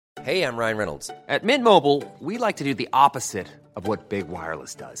Hey, I'm Ryan Reynolds. At Mint Mobile, we like to do the opposite of what Big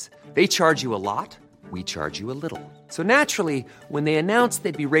Wireless does. They charge you a lot, we charge you a little. So naturally, when they announced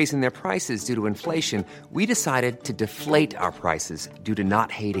they'd be raising their prices due to inflation, we decided to deflate our prices due to not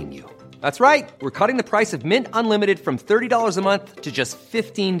hating you. That's right. We're cutting the price of Mint Unlimited from $30 a month to just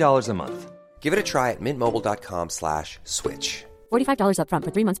 $15 a month. Give it a try at mintmobile.com/switch. $45 up front for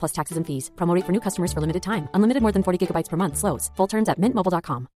 3 months plus taxes and fees. Promo rate for new customers for limited time. Unlimited more than 40 gigabytes per month. Slows full terms at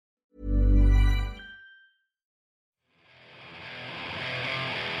mintmobile.com.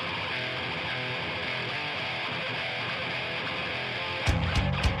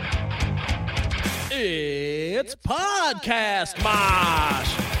 It's Podcast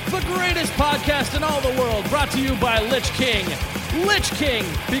Mosh, the greatest podcast in all the world, brought to you by Lich King. Lich King,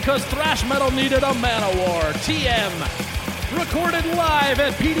 because thrash metal needed a Man-O-War. TM. Recorded live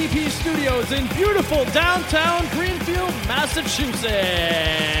at PDP Studios in beautiful downtown Greenfield, Massachusetts.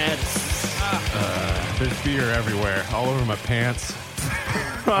 There's beer everywhere, all over my pants.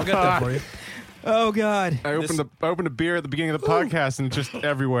 I'll get that for you. Oh, God. I opened a beer at the beginning of the podcast and it's just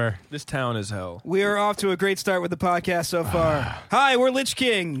everywhere. This town is hell. We are off to a great start with the podcast so far. Hi, we're Lich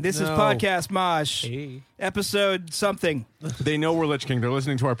King. This is Podcast Mosh. Hey. Episode something. They know we're Lich King. They're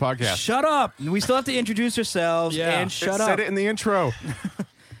listening to our podcast. Shut up. We still have to introduce ourselves and shut up. Said it in the intro.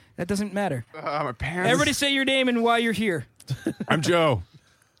 That doesn't matter. My pants. Everybody say your name and why you're here. I'm Joe.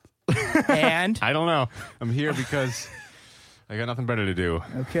 And? I don't know. I'm here because I got nothing better to do.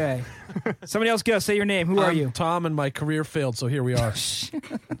 Okay. Somebody else go. Say your name. Who are I'm you? Tom, and my career failed, so here we are.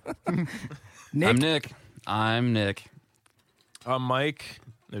 Nick? I'm Nick. I'm Nick. I'm Mike.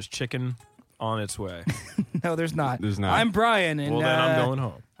 There's chicken on its way. No, there's not. There's not. I'm Brian. And, Well, then I'm going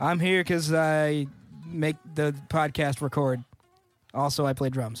home. I'm here because I make the podcast record. Also, I play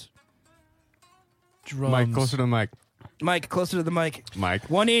drums. Drums. Mike, closer to the mic. Mike, closer to the mic. Mike.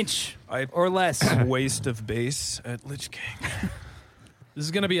 1 inch I or less. waste of bass at Lich King. This is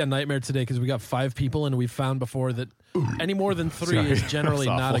going to be a nightmare today because we got 5 people, and we found before that any more than 3 Sorry. is generally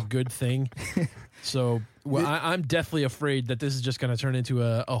That's not a awful. good thing. So I'm deathly afraid that this is just going to turn into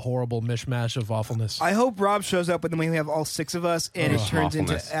a horrible mishmash of awfulness. I hope Rob shows up when we have all 6 of us and it turns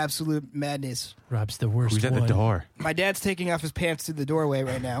Awfulness. into absolute madness. Rob's the worst Who's at one. the door? My dad's taking off his pants through the doorway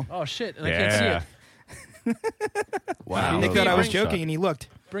right now. Oh, shit, and I can't see it. Wow. Nick thought I was joking and he looked.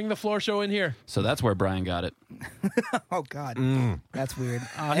 Bring the floor show in here. So that's where Brian got it. Oh, God. That's weird.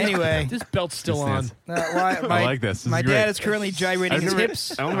 Uh, Anyway, This belt's still on. I like this. This is my great. dad is currently gyrating his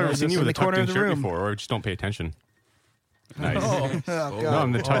hips. I don't know if I've seen you in with the a corner tucked of in the shirt room. before, or just don't pay attention. Nice. Oh, No, God.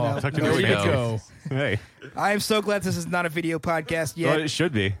 I'm the tucked in There shirt. you go. Hey. I am so glad this is not a video podcast Well, yet. it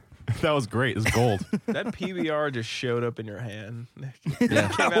should be. That was great. It's gold. That PBR just showed up in your hand. Yeah.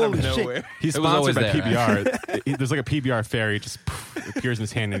 Came out of Holy shit. nowhere. He's It was sponsored always by there. PBR. There's like a PBR fairy. It just appears in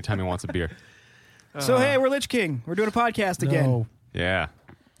his hand anytime he wants a beer. So, hey, we're Lich King. We're doing a podcast again. No. Yeah.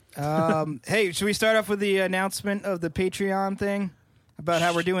 Hey, should we start off with the announcement of the Patreon thing? About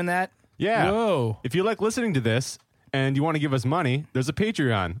how we're doing that? Yeah. Whoa. If you like listening to this and you want to give us money, there's a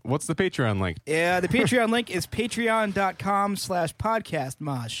Patreon. What's the Patreon link? Yeah, the Patreon link is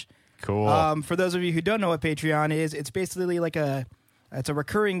patreon.com/podcastmosh. Cool. For those of you who don't know what Patreon is, it's basically like it's a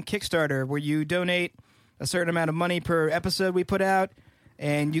recurring Kickstarter where you donate a certain amount of money per episode we put out,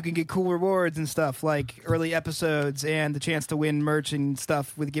 and you can get cool rewards and stuff like early episodes and the chance to win merch and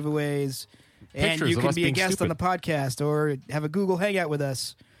stuff with giveaways. And Pictures you of can us be a being guest on the stupid. podcast or have a Google Hangout with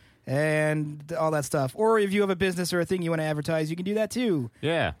us and all that stuff. Or if you have a business or a thing you want to advertise, you can do that too.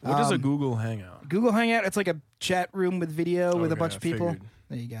 yeah. What is a Google Hangout? Google Hangout, it's like a chat room with video with a Okay, bunch of I people. figured.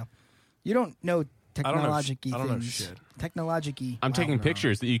 There you go. You don't know I don't know technology-y I don't know things. shit. Technology-y. I'm taking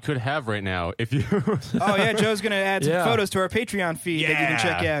pictures that you could have right now if you. Oh, yeah, Joe's going to add some Yeah. photos to our Patreon feed that you can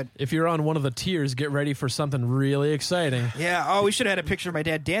check out. If you're on one of the tiers, get ready for something really exciting. Yeah, oh, we should have had a picture of my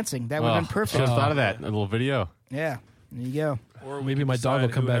dad dancing. That would have been Should perfect. have thought of that. A little video. Yeah, there you go. Or we Maybe can my dog will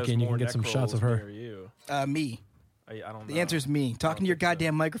decide come who back has in. You more can get some neck shots of rolls, her. me or you. Me. I don't know. The answer's me. Talking to your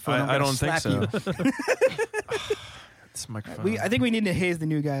goddamn microphone. I'm I gonna don't think slap so. you. This microphone. I think we need to haze the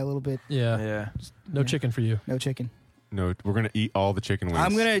new guy a little bit. Yeah. Yeah. No chicken for you. No chicken. No, we're gonna eat all the chicken wings.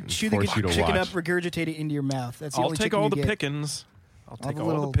 I'm going and to chew the force you to chicken watch. up, regurgitate it into your mouth. That's the I'll only take chicken all you the get. pickings. I'll All take the all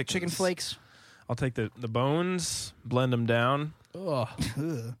little the pickings. chicken flakes. I'll take the bones, blend them down, Ugh.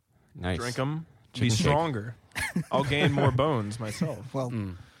 Ugh. Nice. drink them, Chicken be shake. stronger. I'll gain more bones myself. Well,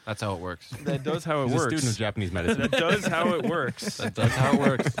 That's how it works. That does how it He's a works. student of Japanese medicine. That does how it works. That's how it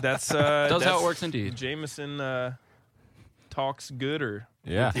works. That's Does that's how it works indeed. Jameson talks good or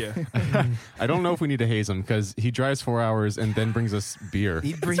Yeah. Yeah. I don't know if we need to haze him because he drives 4 hours and then brings us beer.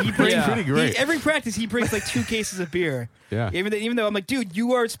 He brings pretty great. every practice he brings like 2 cases of beer. Yeah. Even though I'm like, dude,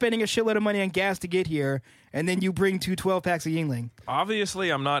 you are spending a shitload of money on gas to get here, and then you bring 2 12-packs of Yingling.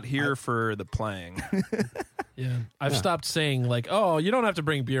 Obviously, I'm not here for the playing. Yeah, I've stopped saying like, "Oh, you don't have to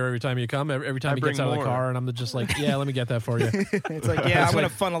bring beer every time you come." Every time I he gets bring out of the more. car, and I'm just like, "Yeah, let me get that for you." It's like, yeah, I'm gonna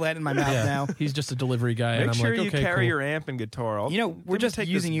funnel that in my mouth Yeah, now. he's just a delivery guy, Make and I'm sure like, you "Okay, carry cool." your amp and guitar. You know, we're just take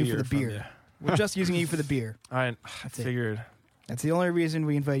using this you for the from beer. you. We're just using you for the beer. I figured. That's the only reason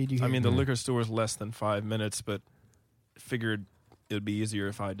we invited you here. I mean, the liquor store is less than 5 minutes, but figured it would be easier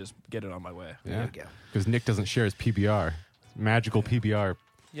if I just get it on my way. Yeah. we go. Because Nick doesn't share his PBR. Magical PBR.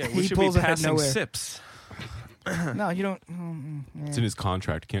 Yeah, He we should pulls be ahead passing nowhere. sips. No, you don't. It's in his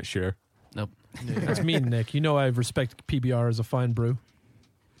contract. Can't share. Nope. That's mean, Nick. You know I respect PBR as a fine brew.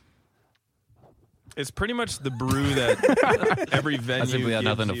 It's pretty much the brew that every venue simply had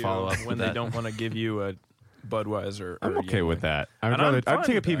gives nothing to you follow up when with they that. don't want to give you a Budweiser. I'm or okay Yuengling. with that. And I'm I'd fine take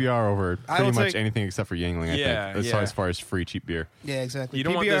a with that. PBR over I pretty will much take- anything except for Yangling, I Yeah, think. yeah. As far as free, cheap beer. Yeah, exactly. You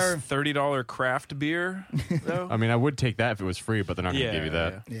don't want PBR, this $30 craft beer, though? I mean, I would take that if it was free, but they're not going to give you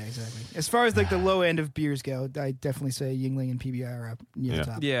that. Yeah, exactly. As far as like the low end of beers go, I definitely say Yingling and PBR are up near Yeah. the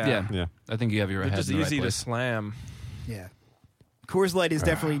top. Yeah. Yeah. Yeah. I think you have your They're head just in the easy right to place. slam. Yeah. Coors Light is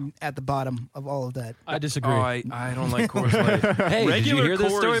definitely at the bottom of all of that. I disagree. Oh, I don't like Coors Light. Hey, did you hear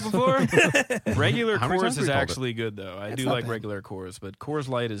this story before? Regular How many times Coors have we is called it? actually good, though. I It's do not like bad. regular Coors, but Coors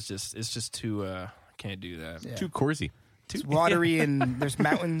Light is just too. Can't do that. Yeah. Too coursey. It's watery and there's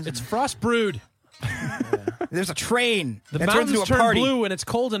mountains. It's frost brewed. There's a train The that turns mountains into a turn party. blue, and it's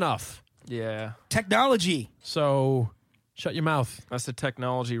cold enough. Yeah, Technology. So, shut your mouth. that's the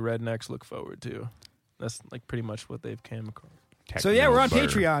technology rednecks look forward to. That's like pretty much what they've came across. So yeah, we're on Techno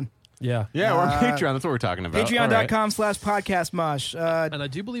butter. Patreon. Yeah. Yeah, we're on Patreon. That's what we're talking about. All right. Patreon.com/podcastmosh. And I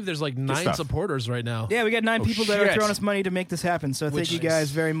do believe there's like 9 stuff. supporters right now. Yeah, we got 9 people that are shit. throwing us money to make this happen. So Which thank you guys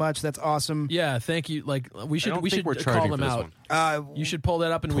very much. That's awesome. Yeah, thank you. Like we I should don't we think should we're call charging them for this out. one. You should pull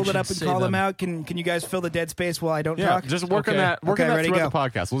that up and pull we it should up and say call them out. Can you guys fill the dead space while I don't Yeah, talk? just work on Okay. that. Work Okay, on that ready, throughout go.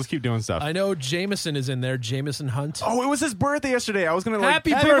 the podcast. We'll just keep doing stuff. I know Jameson is in there. Jameson Hunt. Oh, it was his birthday yesterday. I was going to like...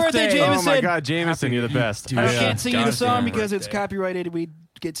 Happy Happy birthday, birthday, Jameson. Oh my God, Jameson, you're the best. I can't sing you the song Goddamn because it's birthday. copyrighted. We'd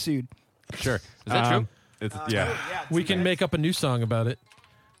get sued. Sure. Is that true? It's, yeah. We can make up a new song about it,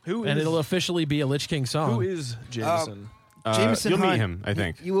 Who and is- it'll officially be a Lich King song. Who is Jameson? Jameson You'll Hunt. meet him, I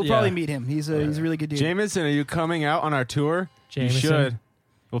think. You will Yeah. probably meet him. He's a really good dude. Jameson, are you coming out on our tour? Jameson. You should.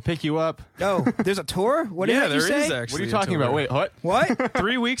 We'll pick you up. Oh, there's a tour? What yeah, did you there say? is actually. What are you a talking tour. about? Wait, what? What?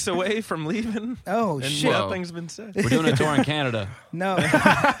 3 weeks away from leaving. Oh, and shit. Whoa. nothing's been said. We're doing a tour in Canada. No.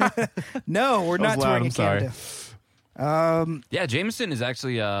 No, we're not loud, touring I'm in sorry. Canada. Yeah, Jameson is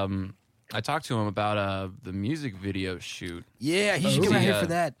actually. I talked to him about the music video shoot. Yeah, he should Oh. come out He, here for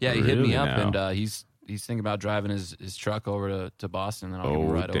that. Yeah, he hit me Really up, now? and he's thinking about driving his truck over to Boston, and I'll give him a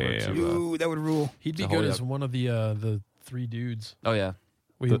Oh, ride over damn. to. Ooh, that would rule. He'd be To good hold as up. one of the 3 dudes. Oh yeah.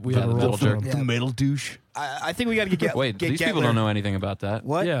 We The- we the have a role metal for jerk. him. Yeah. Metal douche. I think we got to get Wait, get these Gettler. people don't know anything about that.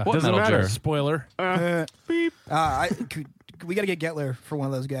 What? Yeah, What Doesn't metal matter. jerk? spoiler. We got to get Gettler for one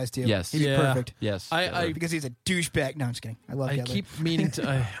of those guys too. Yes. He'd be Yeah. perfect. Yes. I Because he's a douchebag. No, I'm just kidding. I love I Gettler. keep meaning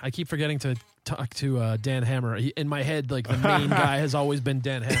to. I keep forgetting to talk to Dan Hammer. In my head, like the main guy has always been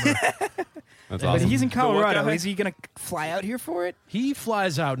Dan Hammer. That's But awesome. he's in Colorado. guy? Is he going to fly out here for it? He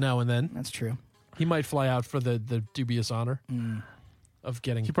flies out now and then. That's true. He might fly out for the dubious honor of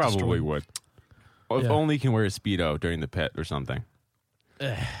getting. He probably destroyed. would. If Yeah. only he can wear a Speedo during the pit or something.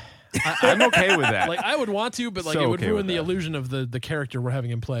 I'm okay with that. Like I would want to, but like So it would okay ruin with the that. illusion of the character we're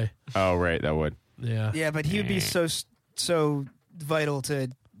having him play. Oh, right. That would. Yeah. Yeah, but he would be so vital to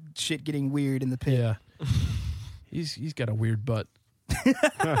shit getting weird in the pit. Yeah. He's got a weird butt.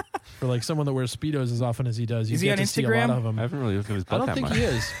 For like someone that wears Speedos as often as he does. You Is he get on to see a Instagram? lot of him. I haven't really looked at his I butt don't that think much. he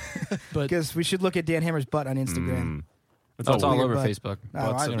is. But Because we should look at Dan Hammer's butt on Instagram. That's Oh, it's all weird over butt. Facebook.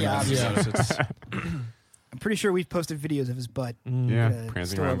 Oh, Butts I- and yeah, everything. obviously. So it's- I'm pretty sure we've posted videos of his butt. Yeah, at a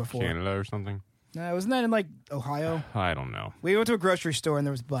prancing store around before. Canada or something. No, wasn't that in like Ohio? I don't know. We went to a grocery store and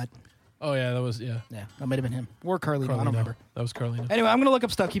there was butt. oh yeah, that was Yeah, that might have been him or Carlino. I don't Carlino. remember. That was Carlino. Anyway, I'm gonna look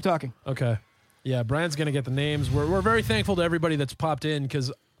up stuff. Keep talking. Okay. Yeah, Brian's going to get the names. We're very thankful to everybody that's popped in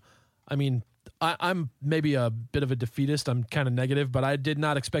because, I mean, I'm maybe a bit of a defeatist. I'm kind of negative, but I did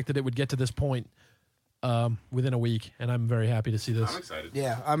not expect that it would get to this point within a week, and I'm very happy to see this. excited.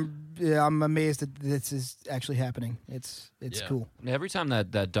 Yeah, I'm amazed that this is actually happening. It's Yeah. cool. Every time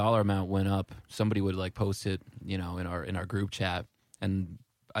that dollar amount went up, somebody would like post it, in our group chat, and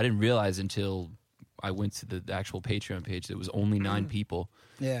I didn't realize until I went to the actual Patreon page that it was only 9 people.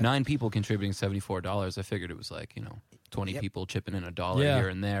 Yeah. 9 people contributing $74. I figured it was like 20 people chipping in $1 Yeah. here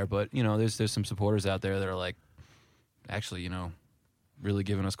and there. But, there's some supporters out there that are like, actually, really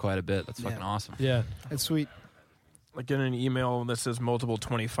giving us quite a bit. That's fucking awesome. Yeah. That's sweet. Like getting an email that says multiple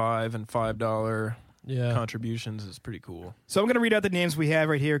 $25 and $5 Yeah. contributions is pretty cool. So I'm going to read out the names we have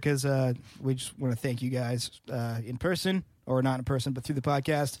right here because we just want to thank you guys in person, or not in person, but through the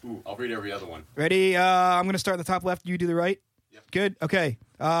podcast. Ooh, I'll read every other one. Ready? I'm going to start at the top left. You do the right. Yep. Good. Okay.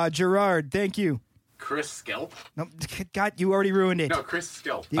 Gerard, thank you. Chris Skelp? No, God, you already ruined it. No, Chris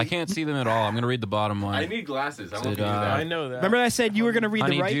Skelp. I can't see them at all. I'm going to read the bottom one. I need glasses. I Did, won't do that. I know that. Remember I said you were going to read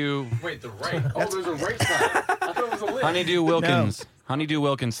the right? Honeydew, Wait, the right. Oh, there's a right side. I thought it was a left. Honeydew Wilkins. Honeydew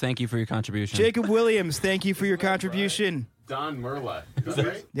Wilkins, thank you for your contribution. Jacob Williams, thank you for your contribution. Don Merla. Is that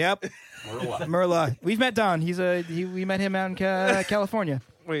right? Yep. Merla. Merla. We've met Don. We met him out in California.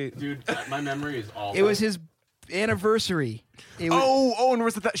 Wait, Dude, my memory is awful. It was his anniversary. It was, and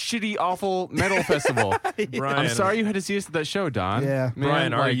was it that shitty, awful metal festival? Brian. I'm sorry you had to see us at that show, Don. Yeah. Man,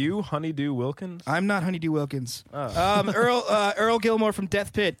 Brian, are like- you Honeydew Wilkins? I'm not Honeydew Wilkins. Oh. Earl Gilmore from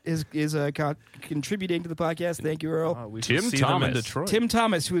Death Pit is contributing to the podcast. Thank you, Earl. We Tim should see them in Thomas. Detroit. Tim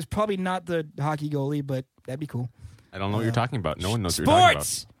Thomas, who is probably not the hockey goalie, but that'd be cool. I don't know what you're talking about. No one knows what you're talking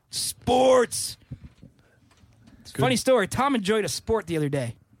about. Sports. Funny story. Tom enjoyed a sport the other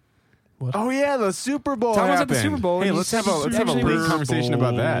day. Oh yeah, the Super Bowl. Tom was at the happened. Super Bowl, Hey, and let's he's- have a he's let's have a actually- late conversation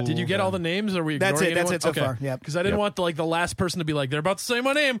about that. Did you get all the names? Or are we That's ignoring it. That's anyone? it so Okay. far. Yep. Because I didn't want the last person to be like, they're about to say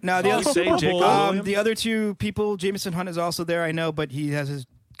my name. No, the Oh, other say Super Jacob Bowl. Williams? the other two people, Jameson Hunt is also there. I know, but he has his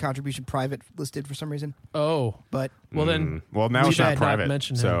contribution private listed for some reason. Oh. But Well, then. Well, now We it's not should not private.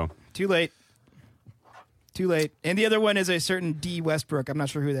 mention him. So too late. Too late. And the other one is a certain D. Westbrook. I'm not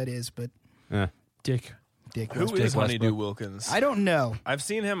sure who that is, but Dick. Dick Who Westbrook. is Honeydew Westbrook. Wilkins? I don't know. I've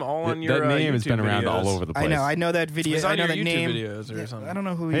seen him all on that your name has YouTube been around videos. all over the place. I know. I know that video. He's I on know your that YouTube name. videos or Yeah, something. I don't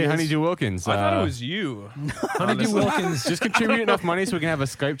know who he Hey, is. Honeydew Wilkins. I thought it was you. Honeydew Wilkins. Just contribute enough money so we can have a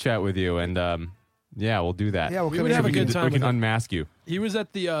Skype chat with you, and yeah, we'll do that. Yeah, We come would in have here. a good time We can with him. unmask you. He was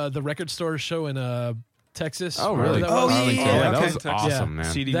at the record store show in Texas. Oh, wherever really? that Oh, was. yeah, Arlington. yeah, that okay. was awesome, Yeah.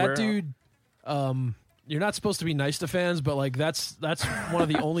 man. CD That warehouse. dude, you're not supposed to be nice to fans, but like that's one of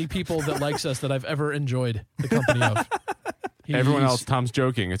the only people that likes us that I've ever enjoyed the company of. Everyone He's- else, Tom's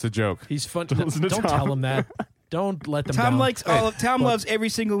joking. It's a joke. He's fun. Don't listen to Don't Tom. tell him that. Don't let them Tom down. likes all of. Tom loves every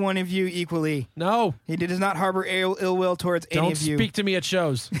single one of you equally. No, He does not harbor ill will towards any don't of you. speak to me at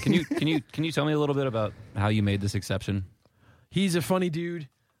shows. Can you tell me a little bit about how you made this exception? He's a funny dude.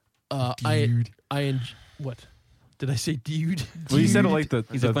 What did I say, dude? Well, you said it like that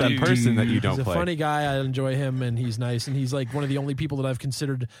funny person that you don't He's a play. funny guy. I enjoy him, and he's nice, and he's like one of the only people that I've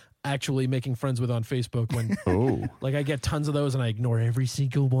considered actually making friends with on Facebook. When Oh, like I get tons of those, and I ignore every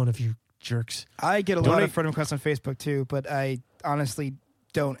single one of you jerks. I get a Don't lot I- of friend requests on Facebook too, but I honestly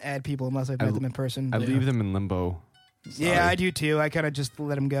don't add people unless I've met them in person. I leave them in limbo. Yeah, I do too. I kind of just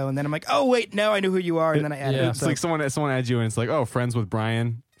let them go, and then I'm like, oh wait, no, I know who you are, and then I add Yeah. them. It's So. like someone adds you, and it's like, oh, friends with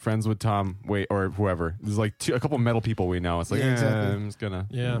Brian, friends with Tom, wait, or whoever. There's like a couple metal people we know. It's like, Yeah, exactly. I'm just gonna,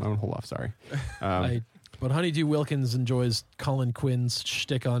 Yeah. I'm gonna hold off. Sorry. But Honeydew Wilkins enjoys Colin Quinn's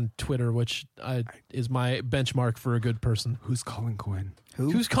shtick on Twitter, which is my benchmark for a good person. Who's Colin Quinn?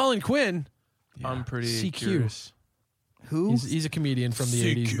 Who's Colin Quinn? I'm pretty CQ. curious. Who? He's a comedian from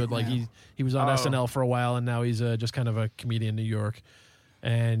the 80s, but like he was on SNL for a while, and now he's just kind of a comedian in New York.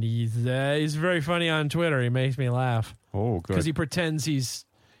 And he's very funny on Twitter. He makes me laugh Oh, because good. he pretends he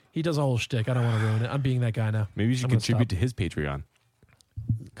does a whole shtick. I don't want to ruin it. I'm being that guy now. Maybe you should I'm gonna contribute stop. to his Patreon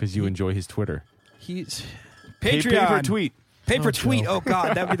because you enjoy his Twitter. He's Patreon. Pay per tweet. Pay per Oh, tweet. Joe. Oh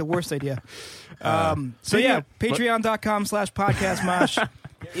God, that would be the worst idea. So yeah, yeah, patreon.com/podcastmosh.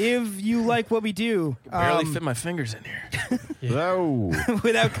 If you like what we do, Barely fit my fingers in here. Oh,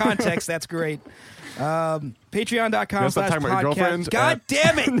 without context, that's great. That's not talking about your girlfriend. Patreon.com/podcast. God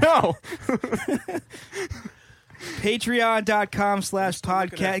damn it! no.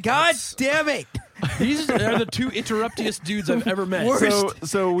 Patreon.com/podcast. God damn it! these are the two interruptiest dudes I've ever met.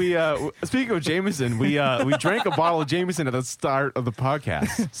 So we speaking of Jameson, we drank a bottle of Jameson at the start of the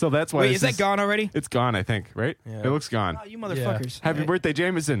podcast. So that's why. Wait, this is that gone already? It's gone, I think. Right? Yeah. It looks gone. Oh, you motherfuckers! Happy birthday,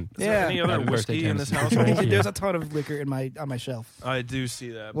 Jameson. Is there any other Happy whiskey birthday, in this Jameson. household? Thank you. There's a ton of liquor on my shelf. I do see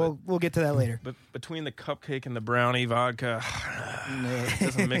that. We'll get to that later. But between the cupcake and the brownie vodka, it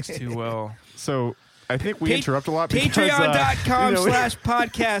doesn't mix too well. So I think we interrupt a lot. Because,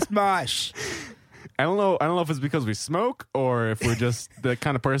 Patreon.com/podcast mosh. I don't know if it's because we smoke or if we're just the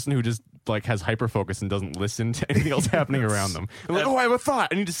kind of person who just like has hyper focus and doesn't listen to anything else happening around them. They're like, oh, I have a thought.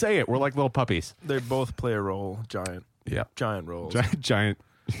 I need to say it. We're like little puppies. They both play a role. Giant Yeah. roles. Giant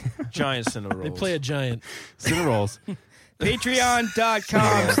Giant cinema roles. They play a giant. cinema rolls.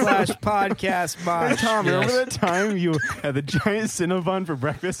 Patreon.com/podcast mosh. Tom, remember that time you had the giant Cinnabon for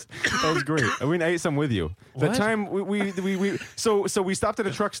breakfast? That was great. I mean, I ate some with you. What? That time so we stopped at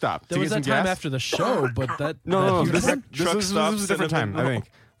a truck stop. There to was get that some time gas. after the show, but that No, that this huge- was a different time. I think.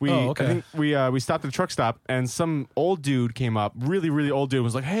 I think we stopped at a truck stop, and some old dude came up, really, really old dude, and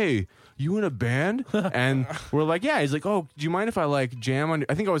was like, "Hey, you in a band?" And we're like, "Yeah." He's like, "Oh, do you mind if I like jam on?"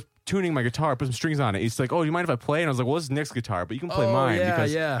 I think I was tuning my guitar, put some strings on it. He's like, "Oh, do you mind if I play?" And I was like, "Well, this is Nick's guitar, but you can play mine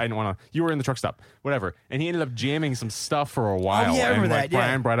because I didn't want to." You were in the truck stop, whatever. And he ended up jamming some stuff for a while. yeah, I remember and, that, yeah.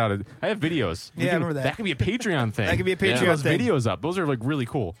 Brian brought out I have videos. Yeah, I remember that. That could be a Patreon thing. That could be a Patreon Put those thing. videos up. Those are like really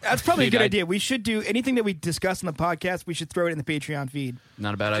cool. That's probably a Dude, good I- idea. We should do anything that we discuss in the podcast. We should throw it in the Patreon feed.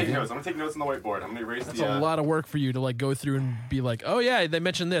 Not a bad idea. I'm gonna take notes on the whiteboard. I'm gonna erase That's a lot of work for you to like go through and be like, oh yeah, they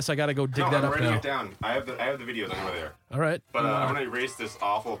mentioned this. I got to go dig that up now. down. I have the videos over there. All right. But I'm going to erase this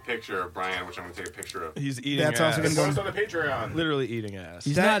awful picture of Brian, which I'm going to take a picture of. He's eating That's ass. also gonna go Post on the Patreon. Literally eating ass.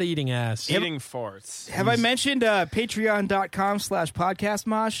 He's That- not eating ass. Eating farts. Have I mentioned patreon.com/podcast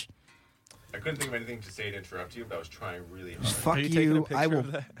mosh? I couldn't think of anything to say to interrupt you, but I was trying really hard. Fuck Are you taking a you. picture I will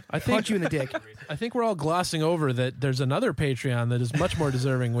of that? I think punch you in the dick. I think we're all glossing over that there's another Patreon that is much more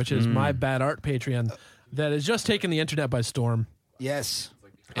deserving, which is my Bad Art Patreon, that has just taken the internet by storm. Yes.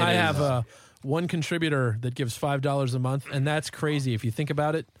 I have one contributor that gives $5 a month, and that's crazy if you think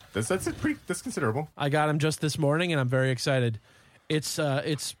about it. That's considerable. I got him just this morning, and I'm very excited. It's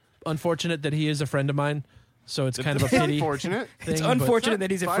unfortunate that he is a friend of mine, so it's kind of a pity. Unfortunate. thing, It's but unfortunate that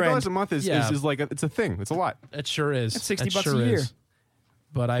he's a friend. $5 a month is Yeah. like it's a thing. It's a lot. It sure is. That's $60 It bucks a sure year. is.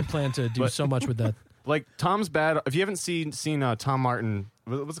 But I plan to do so much with that. Like Tom's bad. If you haven't seen Tom Martin,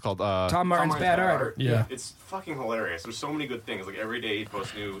 what's it called? Tom Martin's Bad Art. Yeah. it's fucking hilarious. There's so many good things. Like every day he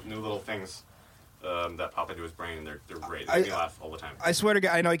posts new little things that pop into his brain, and they're great. They make me laugh all the time. I swear to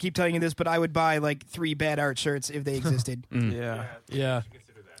God, I know I keep telling you this, but I would buy like 3 Bad Art shirts if they existed. Yeah. Yeah.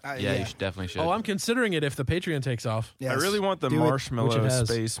 Yeah, you should definitely should. Oh, I'm considering it if the Patreon takes off. Yes. I really want the Do it. Which marshmallow it has.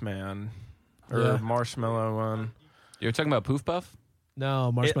 spaceman. Or Yeah. marshmallow one. You were talking about Poof Puff?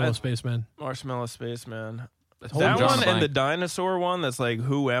 No, Marshmallow I- Spaceman. Marshmallow spaceman. That's That drawing one a and the blank. dinosaur one that's like,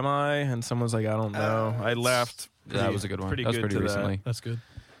 who am I? And someone's like, I don't know. I laughed. That was a good one. Pretty That was good pretty to recently. That's good.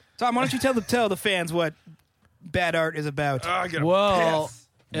 Tom, why don't you tell the fans what Bad Art is about? Well,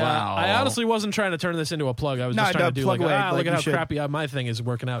 yeah, Wow. I honestly wasn't trying to turn this into a plug. I was No, just trying no, to do plug like, away, like look you at how should. crappy my thing is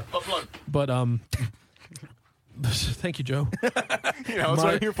working out. But thank you, Joe. You know, that's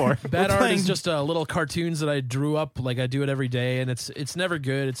what I'm here for. Bad We're art playing- is just little cartoons that I drew up. Like I do it every day, and it's never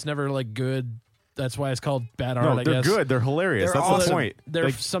good. It's never like good. That's why it's called bad art. No, I they're guess. good. They're hilarious. They're That's awesome. the point. They're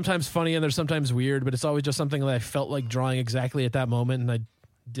Like, sometimes funny and they're sometimes weird, but it's always just something that I felt like drawing exactly at that moment, and I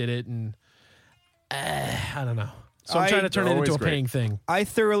did it, and I don't know. So I'm trying to turn it Always into a great. paying thing. I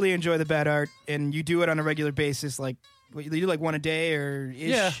thoroughly enjoy the Bad Art, and you do it on a regular basis. Like, what, you do like one a day or ish?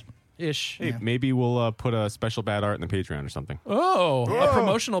 Yeah, ish. hey, maybe we'll put a special bad art in the Patreon or something. Oh, a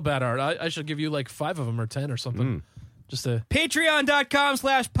promotional bad art. I should give you like 5 of them or 10 or something. Just a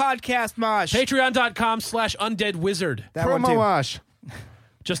Patreon.com/podcast mosh. Patreon.com/undead wizard. That one too. wash.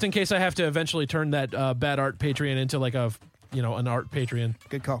 Just in case I have to eventually turn that bad art Patreon into like a, an art Patreon.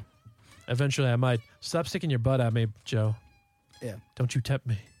 Good call. Eventually I might. Stop sticking your butt at me, Joe. Yeah. Don't you tempt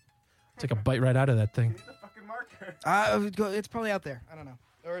me. Take a bite right out of that thing. It's probably out there. I don't know.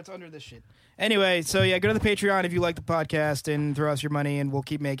 Or it's under this shit. Anyway, so yeah, go to the Patreon if you like the podcast and throw us your money, and we'll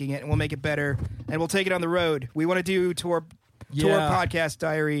keep making it, and we'll make it better, and we'll take it on the road. We want to do tour Yeah. podcast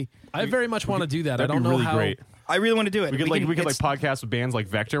diary. I very much want to do that. I That'd don't be know really how. great. I really want to do it. We could like it's- podcast with bands like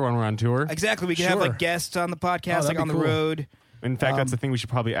Vector when we're on tour. exactly. We can have Sure. like guests on the podcast, Oh, that'd like be on the cool. road. In fact, that's the thing we should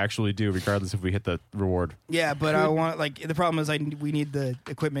probably actually do, regardless if we hit the reward. Yeah, but I want the problem is we need the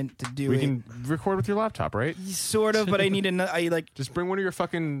equipment to do We it. can record with your laptop, right? Sort of, but I need Just bring one of your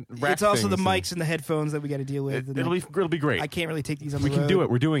fucking rack it's also the things mics and the headphones that we got to deal with. and It'll be great. I can't really take these on We the can road. do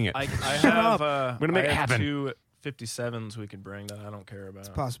it. We're doing it. I have, We're gonna make I it have happen. 2 57s we could bring that I don't care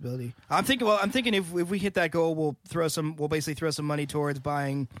about. Possibility. I'm thinking if we hit that goal, we'll basically throw some money towards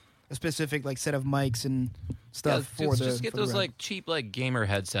buying a specific like set of mics and stuff for the. just get for the those road. like cheap like gamer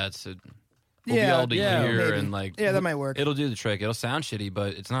headsets that we'll Yeah, be able to yeah, hear maybe. and like Yeah, that might work. It'll do the trick. It'll sound shitty,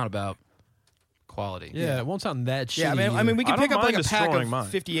 but it's not about quality. Yeah, it won't sound that shitty. Yeah, I either. mean, we can I don't pick up like a mind pack of destroying mine.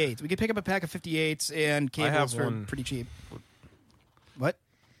 58s. We can pick up a pack of 58s and I have cables for one. pretty cheap. What?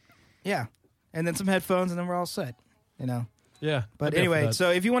 Yeah, and then some headphones, and then we're all set. Yeah. But I'd be up for anyway, that.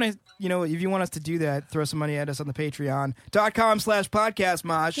 so if you want to, if you want us to do that, throw some money at us on the Patreon.com/podcast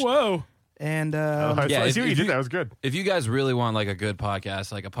mosh. Whoa. And I Yeah, see what you did. That was good. If you guys really want like a good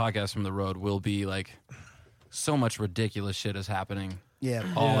podcast, like a podcast from the road will be like so much ridiculous shit is happening. Yeah.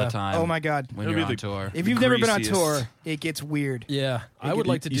 all Yeah. the time. Oh my God. When It'll you're be on tour. If you've never been on greasiest. tour, it gets weird. Yeah, I would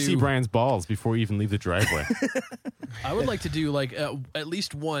like to You do. see Brian's balls before you even leave the driveway. I would like to do like at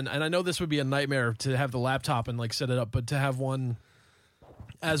least one, and I know this would be a nightmare to have the laptop and like set it up, but to have one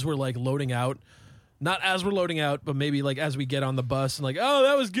as we're like loading out. Not as we're loading out, but maybe like as we get on the bus and like, oh,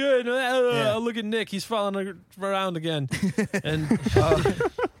 that was good. Look at Nick, he's falling around again, and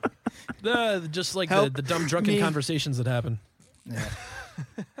just like Help the dumb drunken me. conversations that happen. Yeah.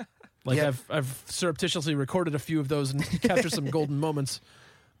 Like Yep. I've surreptitiously recorded a few of those and captured some golden moments,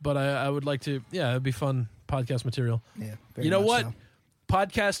 but I would like to. Yeah, it'd be fun podcast material. Yeah. very You know much what? so.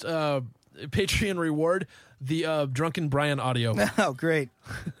 Podcast Patreon reward the drunken Brian audio. Oh, great.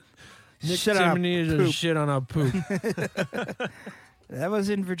 Nick Shut up. Timony to Poop. shit on a poop. That was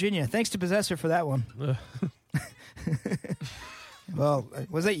in Virginia. Thanks to Possessor for that one. Well,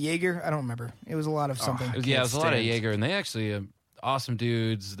 was that Jaeger? I don't remember. It was a lot of something. It was a lot of Jaeger, and they actually awesome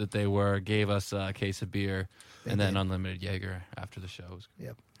dudes that they were. Gave us a case of beer and then unlimited Jaeger after the show.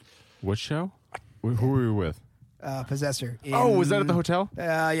 Yep. What show? Who were you with? Possessor. Oh, was that at the hotel?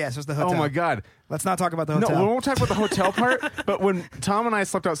 Yes, it was the hotel. Oh my God! Let's not talk about the No, hotel. we won't talk about the hotel part. But when Tom and I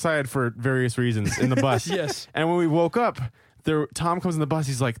slept outside for various reasons in the bus, Yes. and when we woke up, Tom comes in the bus.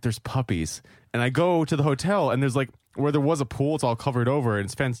 He's like, "There's puppies," and I go to the hotel, and there's like where there was a pool. It's all covered over and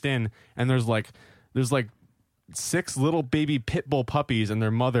it's fenced in, and there's like 6 little baby pit bull puppies and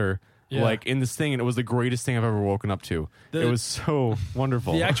their mother. Yeah. Like in this thing, and it was the greatest thing I've ever woken up to. It was so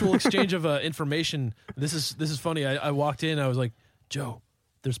wonderful. The actual exchange of information. This is funny. I walked in. I was like, Joe,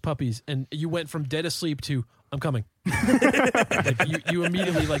 there's puppies, and you went from dead asleep to I'm coming. Like you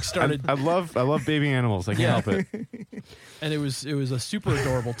immediately like started, I love baby animals. I can't help it. and it was a super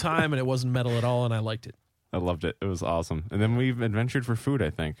adorable time, and it wasn't metal at all, and I liked it. I loved it. It was awesome. And then we adventured for food, I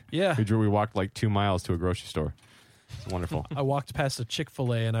think. Yeah. We walked like 2 miles to a grocery store. It's wonderful. I walked past a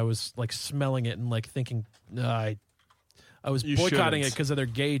Chick-fil-A, and I was like smelling it and like thinking, I was You boycotting shouldn't. it because of their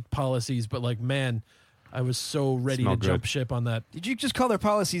gay policies, but like, man, I was so ready Smell to jump good. ship on that. Did you just call their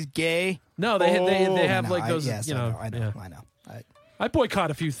policies gay? No, they have No, like those. Yes, you know, I know. yeah. I know. I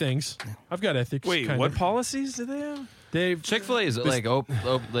boycott a few things. I've got ethics. Wait, kind what of. policies do they have? They've Chick-fil-A is like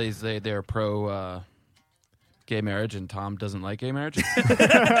they're pro gay marriage, and Tom doesn't like gay marriage. It's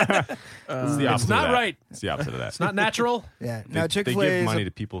the opposite it's not of that. right. It's the opposite of that. It's not natural. Yeah. They, No, they Chick-fil-A give is money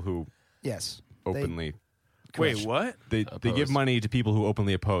to people who yes. openly. Wait, what? They give money to people who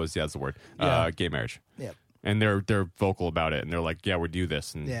openly oppose. Yeah, that's the word. Yeah. Gay marriage. Yep. And they're vocal about it, and they're like, "Yeah, we do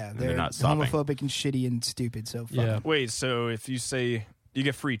this," and, Yeah, and they're not stopping. homophobic and shitty and stupid. So fuck Yeah. 'em. Wait, so if you say you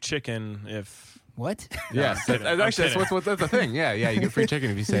get free chicken if What? Yes, kidding. I'm actually, kidding. that's the thing. Yeah, you get free chicken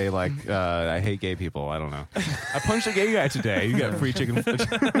if you say like, "I hate gay people." I don't know. I punched a gay guy today. You get free chicken.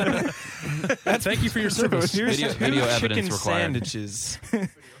 Thank you for your service. here's Video two evidence chicken required. sandwiches.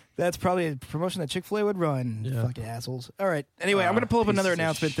 That's probably a promotion that Chick-fil-A would run. Yeah. Fucking assholes. All right. Anyway, I'm going to pull up another pieces of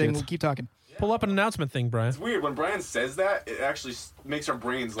announcement thing. shit. We'll keep talking. Pull up an announcement thing, Brian. Weird when Brian says that. It actually makes our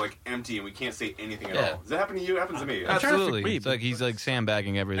brains like empty, and we can't say anything at Yeah. all. Does that happen to you? It happens to me. Absolutely. It's like he's like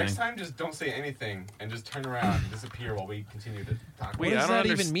sandbagging everything. Next time, just don't say anything and just turn around and disappear while we continue to talk. What Wait, does I don't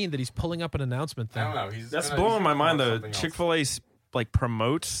that even underst- mean that he's pulling up an announcement thing? I don't know. He's That's gonna- blowing he's my gonna mind. promote Though something else. Chick-fil-A like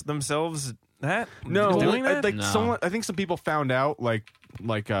promotes themselves. That No, doing I, that? like No. someone. I think some people found out. Like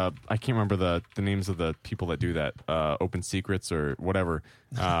I can't remember the names of the people that do that. Open Secrets or whatever.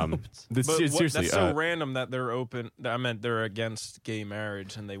 But Seriously, that's so random that they're open. I meant they're against gay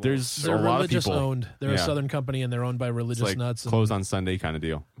marriage and they won't. there's They're a lot of religious people. owned. They're a Yeah. Southern company, and they're owned by It's religious like nuts. and- closed on Sunday kind of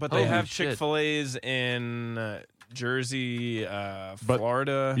deal. But they Holy have shit. Chick-fil-A's in Jersey, But-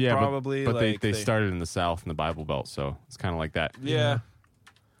 Florida, Yeah, probably. But like, they started in the South in the Bible Belt, so it's kind of like that. Yeah.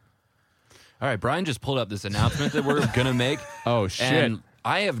 All right, Brian just pulled up this announcement that we're gonna make. Oh shit! And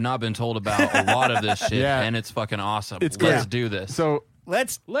I have not been told about a lot of this shit, Yeah. and it's fucking awesome. It's Let's great. do this. So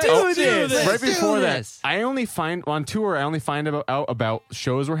Let's do do this. this. right before do that, this. I only find on tour. I only find out about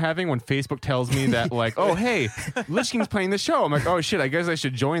shows we're having when Facebook tells me that, like, oh hey, Lich King's playing this show. I'm like, oh shit, I guess I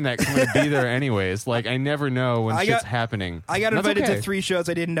should join that because I'm gonna be there anyways. Like, I never know when I shit's got- happening. I got That's invited okay. to 3 shows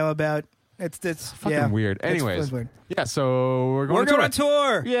I didn't know about. It's Fucking yeah. weird. It's- Anyways, it's weird. yeah. So we're going. We're going on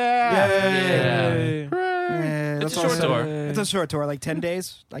tour. Yeah. Yay. Yeah. That's It's a short awesome. tour. It's a short tour, like 10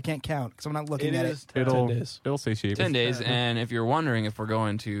 days. I can't count because I'm not looking It at is it. 10 days. It'll satiate. 10 days, and if you're wondering if we're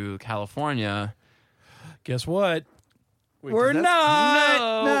going to California, Guess what? Wait, We're does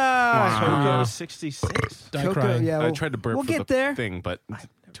not. No. No. Coco 66. Die Coco, crying. yeah, I we'll- tried to burp we'll for get the there. thing, but it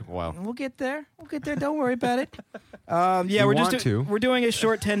took a while. We'll get there. We'll get there. Don't worry about it. Yeah, You we're want just to. we're doing a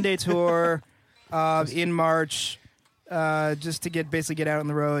short 10-day tour in March, just to basically get out on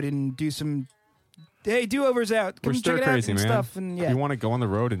the road and do some Hey, Do-Over's out. Come We're check stir it crazy, out and man. stuff. And You want to go on the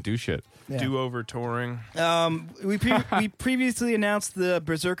road and do shit. yeah. Do-over touring. We previously announced the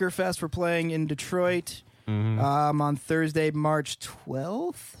Berserker Fest we're playing in Detroit on Thursday, March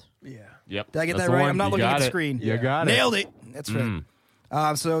 12th. Yeah. Yep. Did I get That's that the right? one. I'm not You looking at got the it. screen. You got it. Nailed it. That's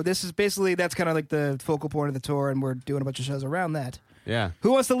right. So this is basically, that's kind of like the focal point of the tour, and we're doing a bunch of shows around that. Yeah.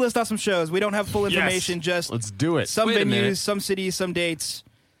 Who wants to list off some shows? We don't have full information, just Let's do it. some Wait a minute. venues, some cities, some dates,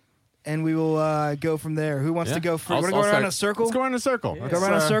 and we will go from there. Who wants Yeah. to go first? I'll Want to go around start. in a circle? Let's go around in a circle. Go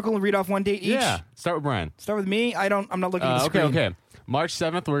around in a circle and read off one date each? Yeah. Start with Brian. Start with me. I'm not looking at the Okay, screen. okay. March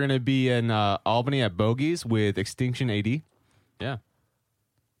 7th, we're going to be in Albany at Bogies with Extinction AD. Yeah.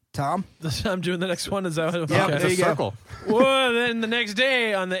 Tom? I'm doing the next one. Is that what? Yeah, okay. there you go. Circle. Well, then the next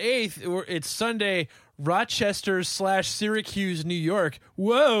day on the 8th, it's Sunday, Rochester/Syracuse, New York.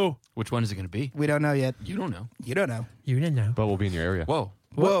 Whoa. Which one is it going to be? We don't know yet. You don't know. You don't know. You didn't know. But we'll be in your area. Whoa.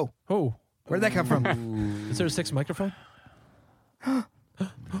 Whoa. Oh. Where did that come from? Is there a 6 microphone?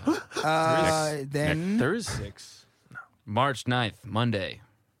 Then There is 6. March 9th, Monday,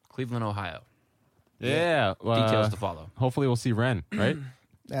 Cleveland, Ohio. Yeah. Details to follow. Hopefully we'll see Ren, right?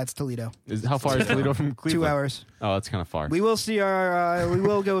 that's Toledo. How far is Toledo from 2 Cleveland? hours. Oh, that's kind of far. We will see our. We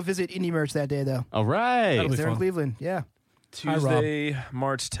will go visit Indie Merch that day, though. All right. That'll be They're in fun. Cleveland. Yeah. Tuesday,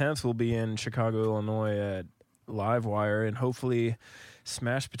 March 10th, we'll be in Chicago, Illinois at Livewire, and hopefully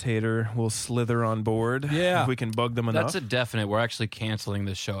Smash Potato will slither on board. Yeah. If we can bug them enough. That's a definite. We're actually canceling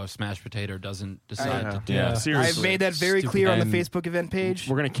this show if Smash Potato doesn't decide to do Yeah. it. Seriously. I've made that very clear on the And Facebook event page.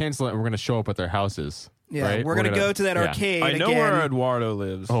 We're going to cancel it and we're going to show up at their houses. Yeah, right? we're gonna go to that yeah. arcade I know again. where Eduardo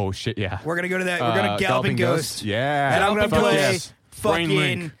lives. Oh, shit, yeah. We're gonna go to that. We're gonna Galloping Ghost. Yeah. And I'm gonna Fuck play yes. Brain fucking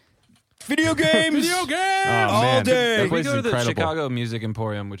Link. video games. Video game! Oh, all man. day. That We place go is to the incredible. Chicago Music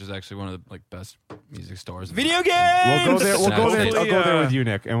Emporium, which is actually one of the best music stores. Video games. We'll go there. We'll go there. I'll Hopefully, go there with you,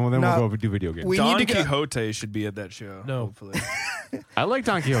 Nick, and then no. we'll go do video games. We Don need to go. Quixote should be at that show. No. Hopefully. I like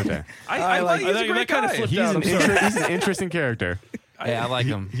Don Quixote. I like I he's a think great that kinda guy. flipped He's out. an, I'm sorry. he's an interesting character. Hey, I like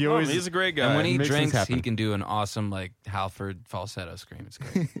him. He always he's a great guy. And when he makes things drinks, happen. he can do an awesome Halford falsetto scream. It's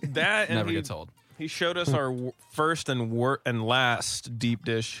great. that and Never he, gets old. He showed us our first and last deep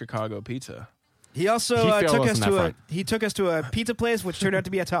dish Chicago pizza. He also He failed took us us on that to front. he took us to a pizza place, which turned out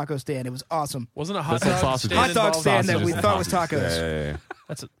to be a taco stand. It was awesome. Wasn't a hot That's dog sausage. stand Hot dog involved? stand that we Sausages thought was and tacos. Yeah.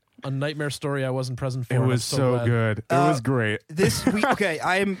 That's a nightmare story I wasn't present for. It and was I'm so glad. good. It was great. This week, okay,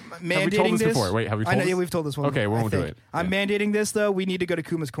 I am mandating Have we told this before? Wait, have we I know, told yeah, this? we've told this one. Okay, we I won't do think. it. I'm mandating this though. We need to go to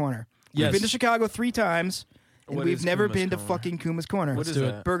Kuma's Corner. Yes. We've been to Chicago 3 times, and What we've is never Kuma's been to Corner? fucking Kuma's Corner. What is do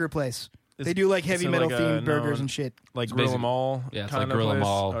that? it. Burger place. Is- They do like is heavy it metal like a- themed no, burgers and shit. Like It's Grill 'em basically- All? Yeah, it's kind like of Grill 'em place?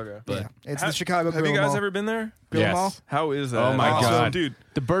 All, Okay. but- Yeah, it's the Chicago Have Grill you 'em guys All. ever been there? Grill 'em Yes. All? How is that? Oh my Awesome. god, dude!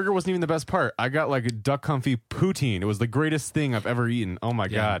 The burger wasn't even the best part. I got like a duck confit poutine. It was the greatest thing I've ever eaten. Oh my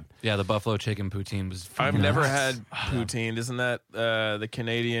god. Yeah, the buffalo chicken poutine was. I've freaking never nuts. had poutine. Isn't that the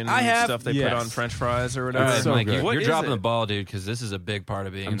Canadian I have. stuff they put Yes. on French fries or whatever? All right, It's so Mike, good. What you're is dropping it? the ball, dude, because this is a big part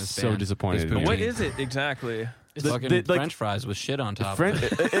of being I'm in this so band. disappointed Is in you. What poutine. is it exactly? It's The- fucking the- like- French fries with shit on top French,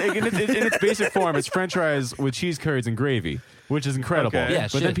 of it. in its basic form, it's French fries with cheese curds and gravy, which is incredible. Okay. Yeah,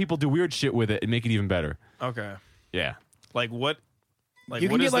 but then shit. people do weird shit with it and make it even better. Okay, Yeah. like what? Like You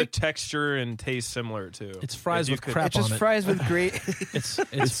what can is get, like- the texture and taste similar to? It's fries If you with could- crap It's just on it. fries with great. It's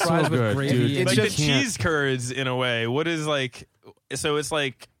so fries with good, gravy. dude. and like It's the just- cheese curds in a way. What is like? So it's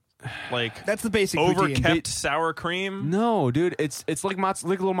like That's the basic overkept poutine. sour cream. No, dude, it's like like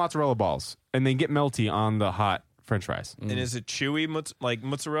little mozzarella balls, and they get melty on the hot French fries. And is it chewy, like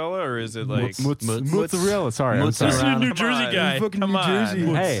mozzarella, or is it like? Mozzarella. Sorry, I'm sorry. This is a New Come Jersey on. guy. Fucking Come New on.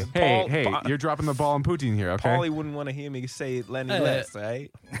 Jersey. Hey, Paul- you're dropping the ball in poutine here, okay? Paulie wouldn't want to hear me say it any less,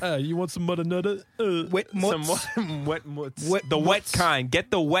 right? You want some butternut? Wet Some mutts. wet mutts. Wet the wet mutts. kind. Get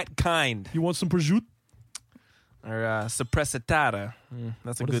the wet kind. You want some prosciutto? Or suppressatata.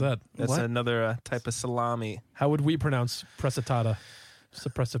 That's a What good. is that? That's What? another type of salami. How would we pronounce pressatata?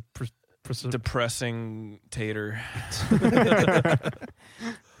 Suppressa. Depressing tater.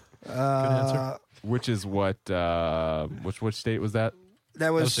 answer. Which is what? Which state was that?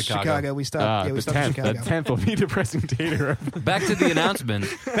 That was was Chicago. Chicago. We stopped. Yeah, we the stopped in 10th. The Chicago. 10th will be depressing tater. Back to the announcement.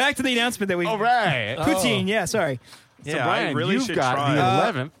 Back to the announcement that we. All right. Poutine. Yeah, sorry. So Yeah, Brian, I really you've should got try. the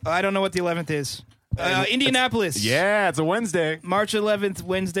it. 11th. I don't know what the 11th is. Indianapolis. Yeah, it's a Wednesday. March 11th,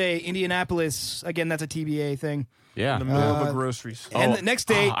 Wednesday, Indianapolis. Again, that's a TBA thing. Yeah. in the middle of a grocery store. And the next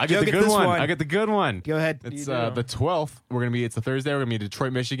date, I Joe, get the good this one. one. I get the good one. Go ahead. It's the 12th. It's a Thursday. We're gonna be in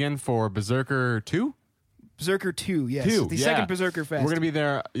Detroit, Michigan for Berserker 2. Berserker 2, yes. 2. The yeah. second Berserker Fest. We're gonna be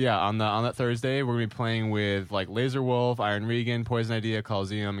there. Yeah, on that Thursday, we're gonna be playing with like Laser Wolf, Iron Regan, Poison Idea,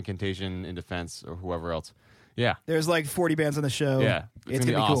 Coliseum, Incantation, In Defense, or whoever else. Yeah, There's like 40 bands on the show. yeah. It's It's gonna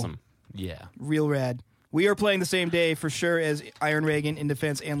be gonna be cool. awesome. Yeah. Real rad. We are playing the same day for sure as Iron Reagan, In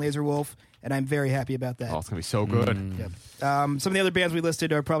Defense, and Laser Wolf, and I'm very happy about that. Oh, it's gonna be so good. Yep. Some of the other bands we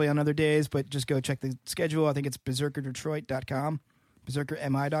listed are probably on other days, but just go check the schedule. I think it's berserkerdetroit.com,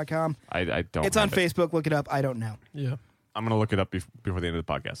 berserkermi.com. I don't. It's on have it. Facebook. Look it up. I don't know. Yeah. I'm gonna look it up before the end of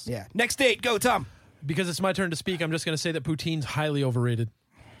the podcast. Yeah. Next date. Go, Tom. Because it's my turn to speak, I'm just going to say that poutine's highly overrated.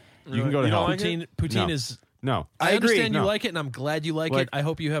 You can go to You hell. don't like it? Poutine No. is. No, I agree. understand you No. like it, and I'm glad you like Like, it. I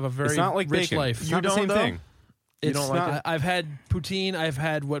hope you have a very it's not like rich bacon. life. It's You not the don't, same though? thing. It's don't like not, it? I've had poutine. I've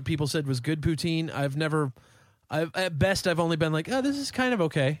had what people said was good poutine. At best, I've only been like, oh, this is kind of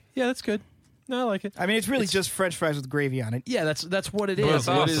okay. Yeah, that's good. No, I like it. I mean, it's really just French fries with gravy on it. Yeah, that's what it But is. That's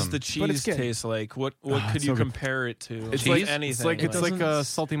what does awesome. the But it's cheese good. taste like? What could it's you so good. compare it to? It's Like like anything. It's like a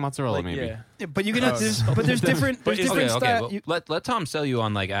salty mozzarella, like, maybe. yeah. Yeah, but you can. There's different. There's it's- different Okay, style. well, let Tom sell you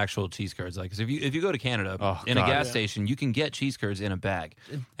on like actual cheese curds. Like, 'cause if you go to Canada Oh, in a God. gas station, you can get cheese curds in a bag,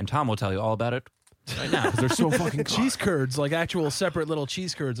 and Tom will tell you all about it right now. They're so fucking Cheese curds, like actual separate little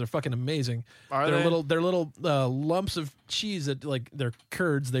cheese curds, are fucking amazing. Are they're they? They're little lumps of cheese that, like, they're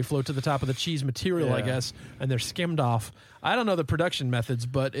curds. They float to the top of the cheese material, I Yeah. guess, and they're skimmed off. I don't know the production methods,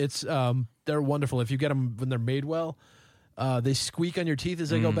 but it's they're wonderful if you get them when they're made well. They squeak on your teeth as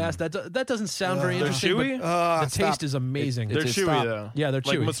they go past. That doesn't sound very They're interesting. chewy? But the Stop. taste is amazing. They're It's chewy stop. though. Yeah, they're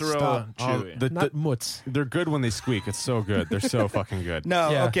like chewy. mozzarella chewy. Not mutz. They're good when they squeak. It's so good. They're so fucking good. No,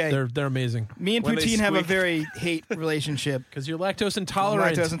 Yeah, okay. they're amazing Me and When they poutine have a squeak. very hate relationship. because you're lactose I'm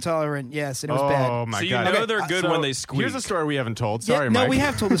intolerant. lactose intolerant. Yes, and it was Oh bad. my so you god. know Okay, they're good So, when they squeak. Here's a story we haven't told. Yeah, Sorry, no, Mike. we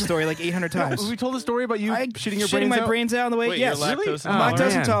have told the story like 800 times. We told the story about you I shitting your shitting brains my out? brains out on the way. Wait, yes, you're lactose I'm intolerant? lactose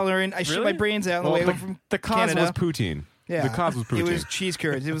man. intolerant. I shit Really? my brains out on the Well, way from the cause Canada. was poutine. Yeah, The cause was poutine. It was cheese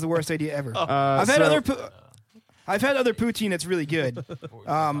curds. It was the worst idea ever. I've had other poutine that's really good.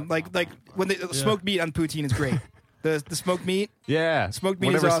 Like when the smoked meat on poutine is great. The smoked meat, yeah. smoked meat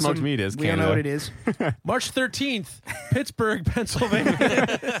Whatever is awesome. smoked meat is. We don't know what it is. March 13th, Pittsburgh, Pennsylvania.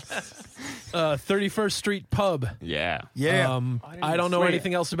 31st Street Pub. Yeah. Yeah. I don't know Wait.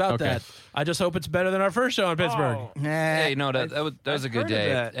 anything else about Okay. that. I just hope it's better than our first show in Pittsburgh. Oh. Nah. Hey, no, that was a good heard of day,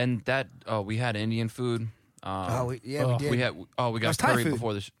 that. and that we had Indian food. we did. we was got Thai curry food.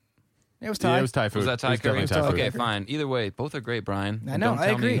 before the. It was Yeah, Thai. it was Thai food. Was that Thai It was curry? definitely Thai food. Okay, fine. Either way, both are great, Brian. I And know, Don't I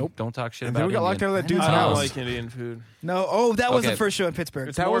tell agree. Me, Nope. Don't talk shit And about then we got locked out Indian. of that dude's I don't house. like Indian food. No, that was Okay. the first show in Pittsburgh.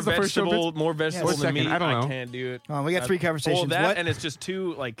 It's That more was the first show. more vegetable One than second, meat. I don't know. can't do it. Oh, we got three conversations. that What? and it's just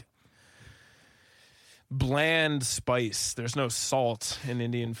too like bland spice. There's no salt in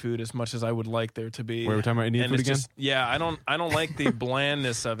Indian food as much as I would like there to be. Wait, we're talking about Indian And food it's again? just- yeah, I don't like the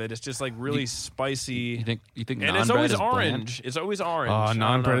blandness of it. It's just like really You spicy. think And naan it's bread always is bland? orange. It's always orange. Oh, I don't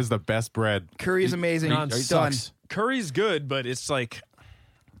naan bread know. is the best bread. Curry is amazing. Naan Done. sucks. Curry's good, but it's like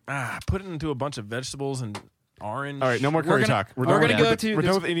put it into a bunch of vegetables and orange. All right, no more curry gonna- talk. we're done gonna with- go to- We're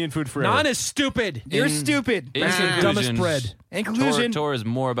done with Indian food forever. Naan is stupid. You're In- stupid. in That's the conclusion, dumbest bread. In conclusion, Tour is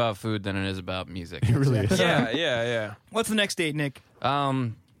more about food than it is about music. It really is. Yeah. what's the next date, Nick?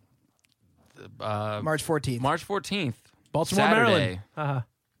 Um, March 14th. March 14th, Baltimore, Saturday. Maryland. Uh-huh.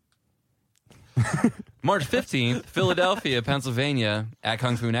 March 15th, Philadelphia, Pennsylvania, at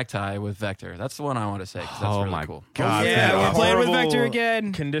Kung Fu Necktie with Vector. That's the one I want to say 'cause that's Oh really my cool. god. yeah, dude. we're playing with Horrible Vector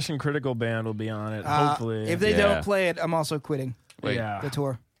again. Condition Critical Band will be on it. Hopefully, If they Yeah. don't play it, I'm also quitting Wait, yeah. the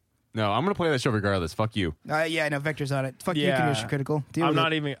tour. No, I'm gonna play that show regardless. Fuck you. Yeah, I know Vector's on it. Fuck you, Yeah. Condition Critical. Deal I'm with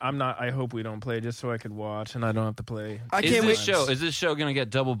not it. even. I'm not. I hope we don't play just so I could watch and I don't have to play. I Is can't wait. this show going to get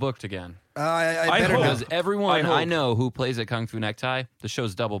double booked again? I I better hope. not. Because everyone I I hope. know who plays at Kung Fu Necktie, the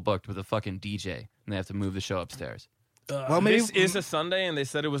show's double booked with a fucking DJ, and they have to move the show upstairs. Well, maybe This is a Sunday, and they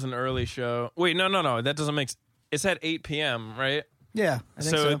said it was an early show. Wait, no. That doesn't make. It's at 8 p.m. Right? yeah. I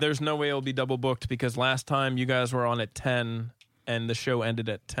think so. There's no way it'll be double booked because last time you guys were on at 10, and the show ended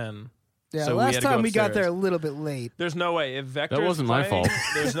at 10. Yeah, so we last had to go time we got upstairs. there a little bit late. There's no way if Vector's That wasn't my playing, fault.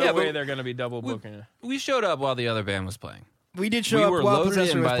 There's no Yeah, way but they're going to be double booking it. We showed up while the other band was playing. We did show We up were while loaded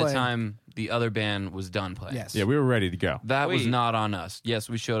Possessor in was by the playing. time the other band was done playing. Yes. Yeah, we were ready to go. That was Wait. not on us. Yes,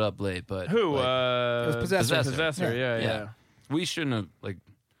 we showed up late, but Who? like, It was Possessor. Possessor. Yeah. we shouldn't have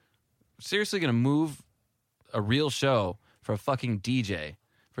seriously gonna move a real show for a fucking DJ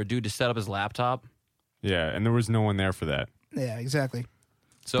for a dude to set up his laptop. Yeah, and there was no one there for that. Yeah, exactly.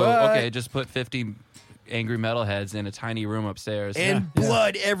 So But- okay, just put 50 angry metalheads in a tiny room upstairs. And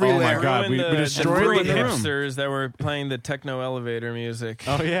blood everywhere. Oh my God, we Ruined the destroyed three the room. hipsters that were playing the techno elevator music.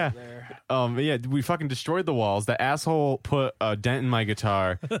 Oh yeah. Yeah, we fucking destroyed the walls. The asshole put a dent in my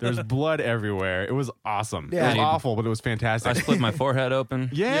guitar. There's blood everywhere. It was awesome. Yeah. It was Dude. awful, but it was I fantastic. split my forehead open.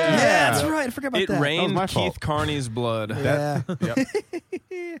 Yeah. Yeah, that's right. I forgot about It that. rained my Keith fault. Carney's blood. Yeah.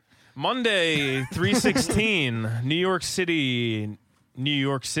 Monday, 3/16, New York City. New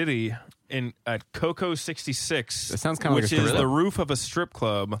York City at Coco 66. That sounds kinda like a which strip is club. the roof of a strip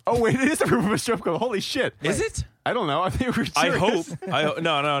club. Oh wait, it is the roof of a strip club. Holy shit! Is it? I don't know. I think we were. I hope. serious.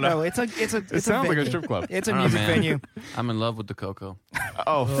 No. No, it's a It sounds like a strip club. It's a Oh, music man. venue. I'm in love with the Coco.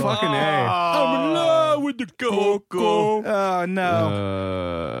 Oh fucking a! I'm in love with the Coco. Oh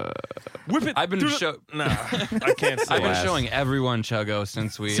no. Whip it. I've been Nah, I can't say I've been that. showing everyone Chuggo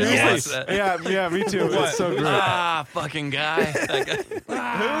since we. Seriously? Yeah, me too. It's so great. Fucking guy. That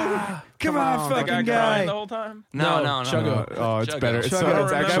guy. Come on, That fucking guy guy. crying the whole time. No. Chuggo. Oh, it's Chuggo. better. It's, Chuggo. so, I it's don't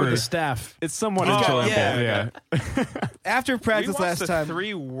remember actually the staff. it's somewhat Oh, enjoyable. yeah. Yeah. After We practice watched last the time,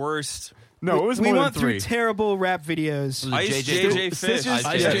 3 worst. No, it was we more went than through 3. terrible rap videos. Was it Ice JJ Fish. Ice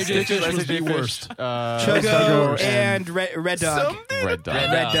Ice Yeah. JJ Fish was the Fish, worst. Chuggo and Red Dog. Red Dog.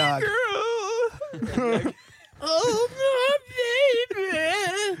 Red Dog.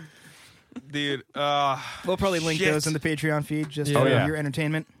 Dude, We'll probably link Shit. those in the Patreon feed just Yeah. for Oh, yeah. your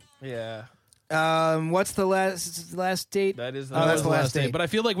entertainment. yeah. What's the last date? That is the Oh, that's the last day. date. But I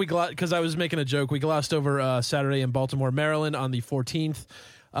feel like because I was making a joke, we glossed over Saturday in Baltimore, Maryland on the 14th.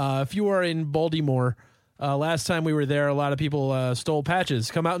 If you are in Baltimore, last time we were there, a lot of people stole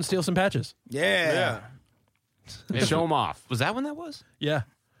patches. Come out and steal some patches. Yeah. Show them off. Was that when that was? Yeah.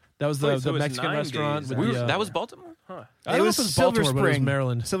 That was the, Wait, so the it was Mexican 9 restaurant. days. With the, That was Baltimore? I It don't know was if it was Silver Baltimore, but it was Spring.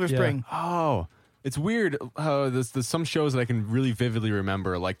 Maryland. Silver Yeah. Spring. Oh, it's weird how there's some shows that I can really vividly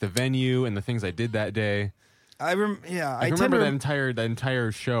remember, like the venue and the things I did that day. I I tend remember to that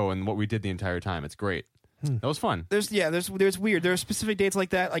entire show and what we did the entire time. It's great. That was fun. There's weird. There are specific dates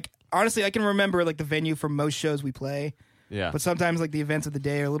like that. Like honestly, I can remember like the venue for most shows we play, Yeah. but sometimes like the events of the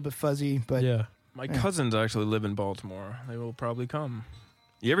day are a little bit fuzzy. But Yeah. My cousins actually live in Baltimore. They will probably come.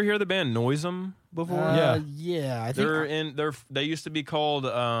 You ever hear the band Noisem before? Yeah. I think They used to be called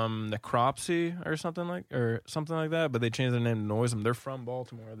the Cropsy or something like that, but they changed their name to Noisem. They're from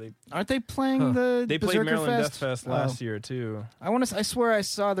Baltimore. aren't they playing the They played Berserker Maryland Fest? Death Fest last year too. I swear I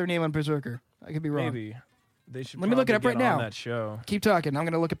saw their name on Berserker. I could be wrong. Maybe they should. Let me look it up probably right get on now. That show. Keep talking. I'm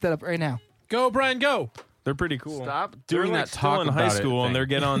gonna look that up right now. Go, Brian, go. They're pretty cool. Stop They're doing like that still talk in about high it school, and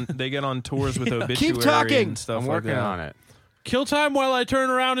thing. they get on tours with Obituary talking. and stuff I'm like working that. on it. Kill time while I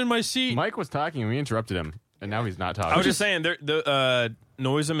turn around in my seat. Mike was talking and we interrupted him, and now he's not talking. I was just saying,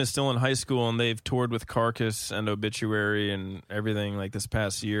 Noisem is still in high school, and they've toured with Carcass and Obituary and everything like this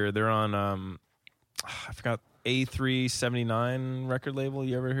past year. They're on, I forgot, A379 record label.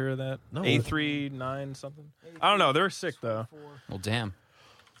 You ever hear of that? No. A39 something. I don't know. They're sick though. Well, damn.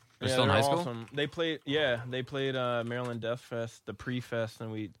 They're Yeah, still in they're high school? awesome. They played. Yeah, they played Maryland Death Fest, the pre-fest,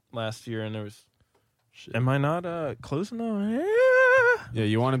 and last year, and there was. Am I not close enough? Yeah,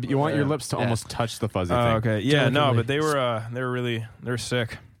 you want your lips to Yeah. almost touch the fuzzy Oh, thing. okay. Yeah, no, Delicately. but they're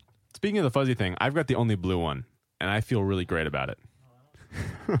sick. Speaking of the fuzzy thing, I've got the only blue one, and I feel really great about it.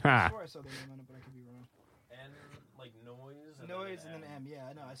 I saw their name on it, but I could be wrong. And like noise. Noise and then M. Yeah,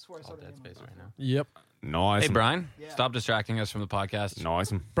 I know. I swear I saw their Dead name space on right now. Yep. Nice. Hey, Brian, Yeah. stop distracting us from the podcast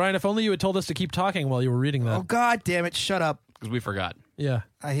Nice. Brian, if only you had told us to keep talking while you were reading that. Oh God damn it! Shut up! because we forgot. Yeah.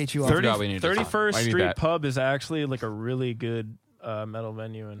 I hate you all. 30, forgot we needed to talk. 31st I need Street that. Pub is actually like a really good metal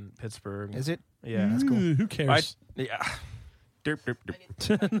venue in Pittsburgh. Is it? Yeah, That's cool. Who cares? yeah. Derp, derp,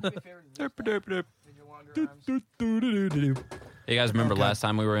 derp. Hey, you guys remember Okay. last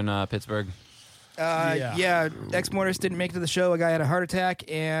time we were in Pittsburgh? Yeah. Ex-Mortis didn't make it to the show. A guy had a heart attack,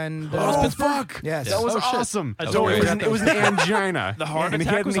 and Oh, fuck! yes, That was Oh, shit. awesome. I That totally was forgot It was an angina. The heart and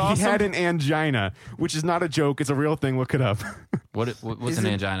attack was he awesome? had an angina, which is not a joke. It's a real thing. Look it up. What's Is an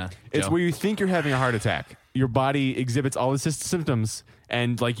it- angina? It's Joe? where you think you're having a heart attack. Your body exhibits all the symptoms,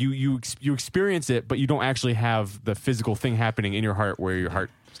 and like you experience it, but you don't actually have the physical thing happening in your heart where your heart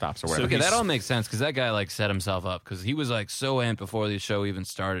stops or whatever. Okay, that all makes sense because that guy like set himself up because he was like so amped before the show even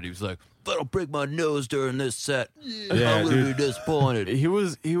started. He was like, "If I don't break my nose during this set, Yeah, I'm gonna be dude. disappointed." He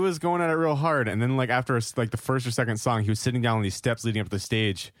was going at it real hard, and then like after like the first or second song, he was sitting down on these steps leading up to the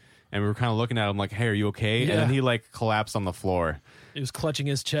stage, and we were kind of looking at him like, "Hey, are you okay?" Yeah. And then he like collapsed on the floor. He was clutching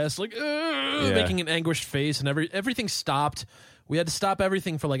his chest, like making an anguished face, and everything stopped. We had to stop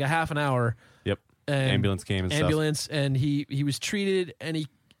everything for like a half an hour. Yep. And Ambulance came and ambulance, and he was treated, and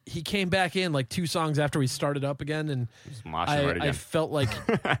he came back in like 2 songs after we started up again, and stuff. Moshing right I again. felt like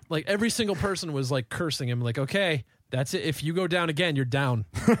like every single person was like cursing him, like, okay, that's it. If you go down again, you're down,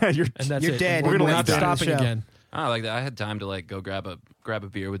 You're and that's You're it. dead. We're We're gonna not leave that. stopping Show. again. I like that. I had time to like go grab a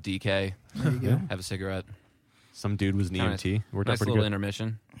beer with DK, There you go. have a cigarette. some dude was an Kinda EMT. Worked out Nice pretty little good.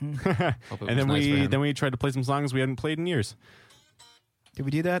 intermission. Hope it And then was nice for him. we tried to play some songs we hadn't played in years. Did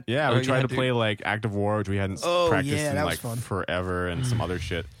we do that? Yeah, Oh, we tried yeah, to dude. play like Active War, which we hadn't Oh, practiced yeah, in that was like fun. forever, and some other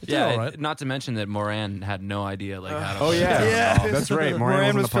shit. Yeah, all right. not to mention that Moran had no idea like how to. Oh play yeah, it Yeah. at all. that's right. Moran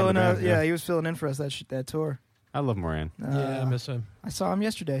Moran was was filling filling out. out. Yeah, he was filling in for us that tour. I love Moran. Yeah, I miss him. I saw him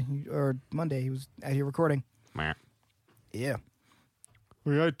yesterday or Monday. He was out here recording. Meh. Yeah.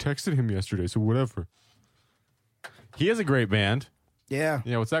 Well, I texted him yesterday, so whatever. He has a great band. Yeah.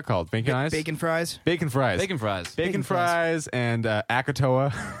 Yeah, what's that called? Bacon Eyes? Bacon fries. Bacon Fries. Bacon fries. Bacon Fries and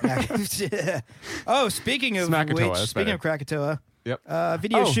Akatoa. Yeah. Oh, speaking of Smackatoa, which, that's speaking better. of Krakatoa, Yep.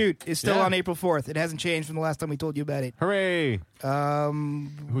 video Oh, shoot is still yeah. on April 4th. It hasn't changed from the last time we told you about it. Hooray!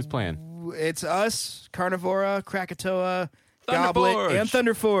 Who's playing? It's us, Carnivora, Krakatoa, Thunder Goblet, Forge. and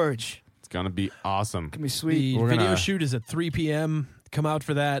Thunder Forge. It's gonna be awesome. Gonna be sweet. The We're video gonna- shoot is at 3 p.m. Come out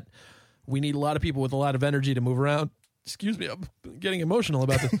for that. We need a lot of people with a lot of energy to move around. Excuse me, I'm getting emotional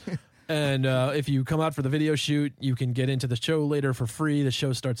about this. And if you come out for the video shoot, you can get into the show later for free. The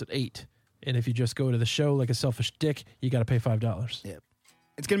show starts at 8. And if you just go to the show like a selfish dick, you got to pay $5. Yeah.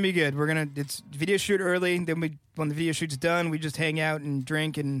 It's gonna be good. It's video shoot early. Then when the video shoot's done, we just hang out and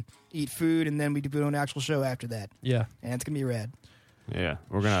drink and eat food, and then we do an actual show after that. Yeah. And it's gonna be rad. Yeah,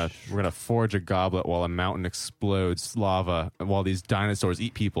 we're gonna forge a goblet while a mountain explodes lava while these dinosaurs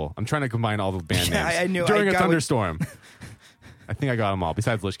eat people. I'm trying to combine all the band Yeah, names I knew- during I a got what- thunderstorm. I think I got them all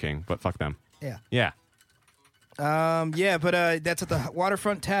besides Lich King, but fuck them. Yeah. Yeah, But that's at the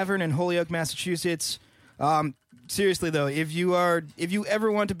Waterfront Tavern in Holyoke, Massachusetts. Seriously though, if you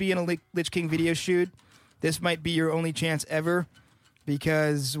ever want to be in a Lich King video shoot, this might be your only chance ever,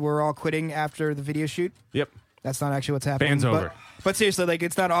 because we're all quitting after the video shoot. yep. That's not actually what's happening. Band's over. But seriously, like,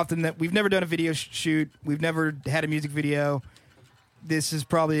 it's not often that we've never done a video shoot. We've never had a music video. This is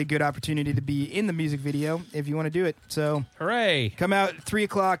probably a good opportunity to be in the music video if you want to do it. So Hooray. come out at 3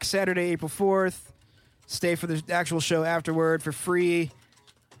 o'clock Saturday, April 4th. Stay for the actual show afterward for free.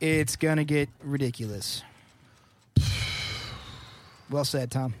 It's going to get ridiculous. Well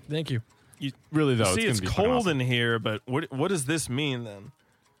said, Tom. Thank you. Really though, See, it's, it's gonna be fucking cold awesome. in here, but what does this mean then?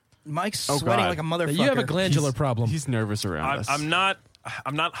 Mike's Oh, sweating God. like a motherfucker. You have a glandular He's- problem. He's nervous around us. I'm not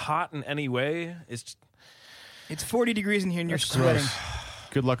hot in any way. It's It's 40 degrees in here and you're That's sweating. gross.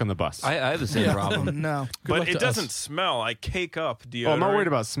 Good luck on the bus. I have the same problem. No. but luck it to doesn't us. smell. I cake up deodorant. Oh, I'm not worried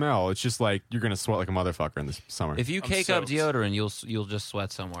about smell. It's just like you're gonna sweat like a motherfucker in this summer. If you I'm cake up soaked. deodorant, you'll just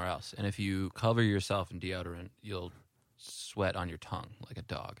sweat somewhere else. And if you cover yourself in deodorant, you'll sweat on your tongue like a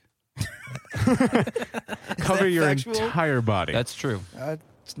dog. Cover that your factual? entire body. That's true.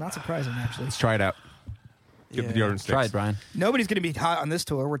 It's not surprising, actually. Let's try it out. Get the deodorant sticks. Try it, Brian. Nobody's going to be hot on this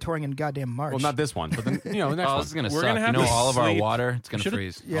tour. We're touring in goddamn March. Well, not this one, but then the next Oh, one. this is gonna We're suck. gonna have you know, to all of our sleep. water, it's gonna Should've-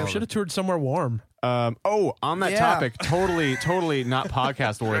 freeze. yeah, All We of should have it. toured somewhere warm. On that Yeah. topic, totally not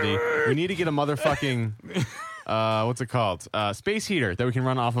podcast worthy. We need to get a motherfucking what's it called? Space heater that we can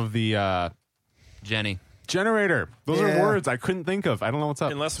run off of the Jenny. generator. Those Yeah. are words I couldn't think of. I don't know what's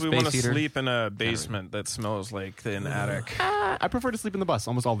up. Unless we Space want to heater. sleep in a basement that smells like an attic. I prefer to sleep in the bus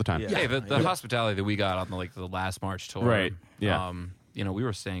almost all the time. Yeah. Hey, the hospitality that we got on the last March tour, Right, yeah. You know, we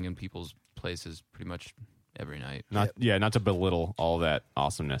were staying in people's places pretty much every night. Not to belittle all that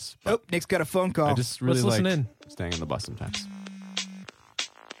awesomeness. Oh, Nick's got a phone call. I just really Let's listen like in. staying in the bus sometimes.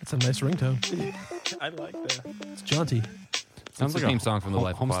 That's a nice ringtone. I like that. It's jaunty. Sounds the like theme a song from the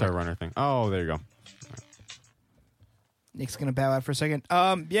Life Homestar Aquatic. Runner thing. Oh, there you go. Nick's going to bow out for a second.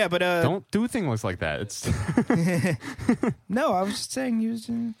 Yeah, but Don't do things like that. It's no, I was just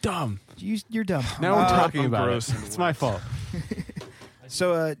saying dumb. you're dumb. Now we're talking I'm about gross it. in the It's my fault.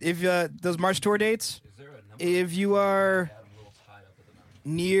 So if those March tour dates, if you are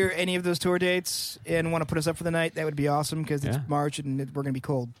near any of those tour dates and want to put us up for the night, that would be awesome because it's Yeah. March and we're going to be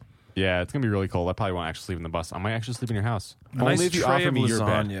cold. Yeah, it's gonna be really cold. I probably won't actually sleep in the bus. I might actually sleep in your house. A nice Only if you tray offer of me your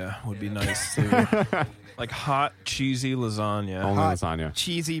bed. lasagna would be nice too. Like hot, cheesy lasagna Only Hot, lasagna.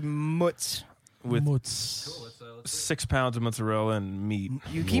 cheesy mutts. with Mutz. 6 pounds of mozzarella and meat.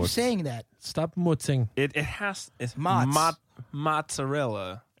 You keep Mutts. saying that. Stop mutzing. It's Mozz.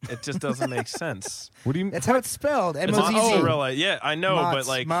 mozzarella. It just doesn't make sense. What do you? That's how it's spelled. It's M-O-Z-Z. mozzarella. Yeah, I know, Mozz, but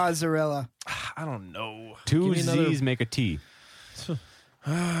like mozzarella. I don't know. Two Give me another- Z's make a T.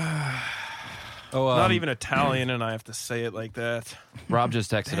 Oh, Not even Italian, and I have to say it like that. Rob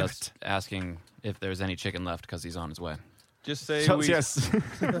just texted Damn us asking if there's any chicken left because he's on his way. Just say Yes.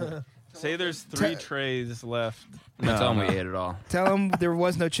 say there's 3 trays left. No, Tell him no. we ate it all. Tell him there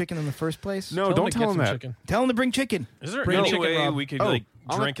was no chicken in the first place. No, Tell don't him to tell get him some that. chicken. Tell him to bring chicken. Is there Bring any chicken, way Rob. we could Oh, like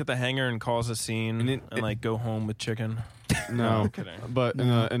I'll drink at the hangar and cause a scene and, like go home with chicken? No, I'm kidding. but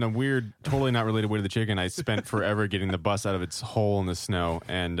in a weird, totally not related way to the chicken, I spent forever getting the bus out of its hole in the snow,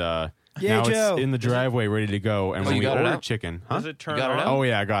 and Yeah, now Joe. it's in the driveway, ready to go. And Oh, when you we got it ordered out? chicken, Does it turn got it on? out? Oh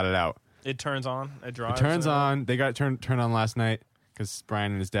yeah, I got it out. It turns on. It It drives. turns on. They got it turned on last night because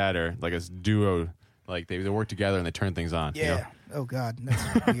Brian and his dad are like a duo. Like they work together and they turn things on. you Yeah. know? Oh God,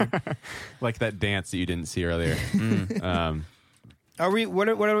 that's weird. Like that dance that you didn't see earlier. Are we?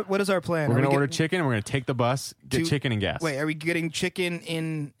 What is our plan? We're Are we gonna order get- chicken. And we're gonna take the bus, get to- chicken and gas. Wait, are we getting chicken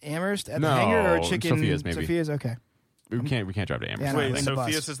in Amherst at the No, hangar or chicken? Sophia's maybe. Sophia's, okay. we can't drive to Amherst. Yeah, no, Wait, in the bus.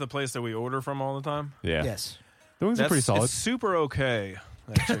 Sophia's is the place that we order from all the time? Yeah. Yes. The wings are pretty solid. It's super okay.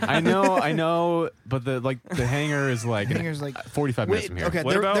 that chicken. I know, but the hangar is like Hangar's like 45 minutes from here. okay.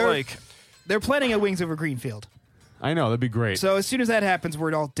 What about like? they're planning a Wings Over Greenfield. I know that'd be great. So as soon as that happens,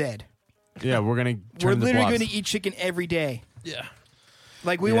 we're all dead. Yeah, we're gonna. We're Turn the literally blobs. going to eat chicken every day. Yeah.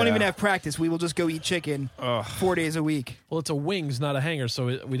 Like we won't Yeah. even have practice. We will just go eat chicken 4 days a week. Well, it's a wings, not a hanger, so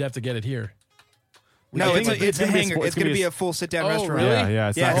we'd have to get it here. No, I it's think a it's gonna be a hangar. sport- It's going to be a full sit-down Oh, restaurant. really? Yeah.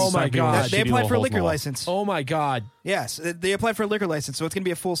 It's Yes. not, Oh it's not my gonna be one of God. those They shitty applied little for a holes liquor in the wall. license. Oh my God! Yes, they applied for a liquor license, so it's going to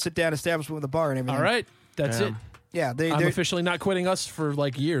be a full sit-down establishment with a bar and everything. All right, that's Yeah. it. Yeah, I'm they're officially not quitting us for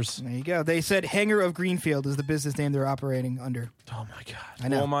like years. there. You go. They said Hangar of Greenfield is the business name they're operating under. Oh my God! I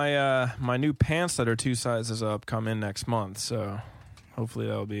know. Well, my new pants that are 2 sizes up come in next month, so hopefully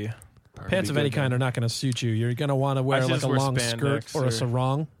that'll be. Pants of any kind are not going to suit you. You're going to want to wear should like just a wear long skirt spandex or a or-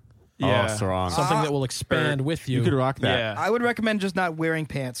 sarong, Yeah, Oh, sarong. something that will expand with you. You could rock that. yeah, I would recommend just not wearing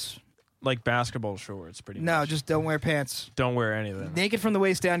pants. like basketball shorts. Pretty No, much. just don't wear pants. don't wear anything. Naked from the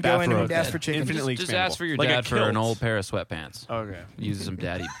waist down, go in and Bathrobe. ask for chicken. Infinitely Just expandable. ask for your Like a dad for an kilt. old pair of sweatpants. Okay. Use some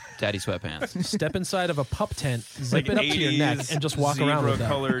daddy sweatpants. Step inside of a pup tent, zip Like it up to your neck, 80s and just walk around with that.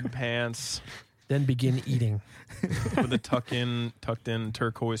 zebra-colored pants Then begin eating. with a tucked in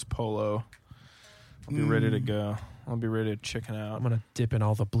turquoise polo. I'll be ready to go. I'll be ready to chicken I'm out. going to dip in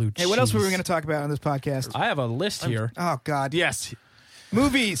all the blue cheese. Hey, what else were we going to talk about on this podcast? I have a list here. Oh God, Yes.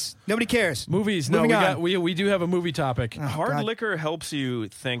 movies. Nobody cares. Movies. No, Moving we on. got we do have a movie topic. Oh, Hard God. liquor helps you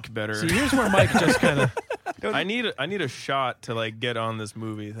think better. See, here's where Mike just kind of I need a shot to like get on this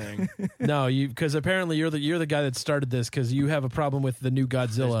movie thing. no, you because apparently you're the guy that started this because you have a problem with the new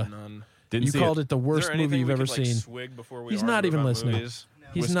Godzilla. None. Didn't You see called it. it the Is worst there movie anything you've we ever could, like, seen. swig before we He's not argue even about listening. movies?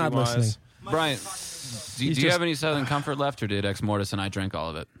 He's not Whiskey-wise? listening. Brian, do you just- have any Southern Comfort left, or did Ex Mortis and I drink all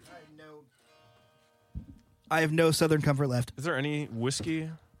of it? I have no Southern Comfort left. Is there any whiskey?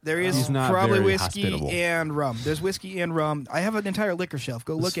 There is He's not probably very whiskey hospitable. and rum. There's whiskey and rum. I have an entire liquor shelf.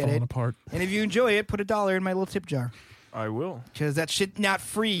 Go look It's at it. falling apart. And if you enjoy it, put $1 in my little tip jar. I will. Because that shit not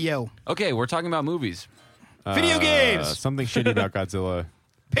free, yo. Okay, we're talking about movies. Video games. Something shitty about Godzilla.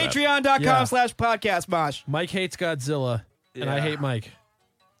 Patreon.com/podcast mosh. Mike hates Godzilla, and I Yeah. hate Mike.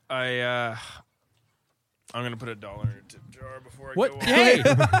 I'm gonna put $1 in a tip jar before I What? go on. Hey,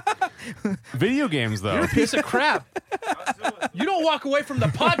 Video games, though. you're a piece of crap. You don't walk away from the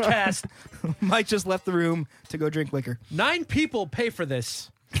podcast. Mike just left the room to go drink liquor. 9 people pay for this.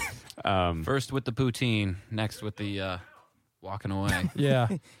 First with the poutine, next with the walking away. Yeah.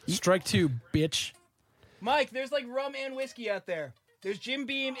 Strike 2, bitch. Mike, there's like rum and whiskey out there. There's Jim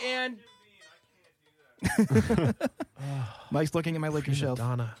Beam and... Mike's looking at my liquor shelf.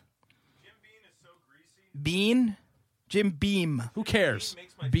 Donna. Bean? Jim Beam. Who cares?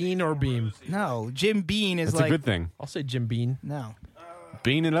 Bean or beam? No, Jim Bean is That's like... a good thing. I'll say Jim Bean. No.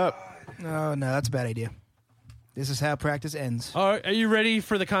 Bean it up. No, that's a bad idea. This is how practice ends. All right, are you ready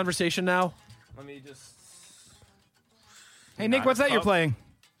for the conversation now? Let me just. Hey, Nick, what's that you're playing?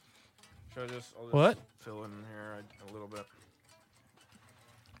 Should I just? I'll just What? Fill in here a little bit.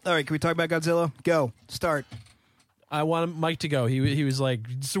 All right, can we talk about Godzilla? Go. Start. I want Mike to go. He was like,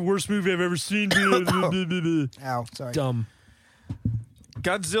 it's the worst movie I've ever seen. Ow, sorry. Dumb.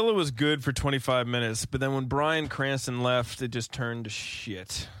 Godzilla was good for 25 minutes, but then when Bryan Cranston left, it just turned to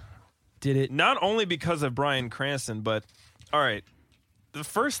shit. Did it? Not only because of Bryan Cranston, but all right. The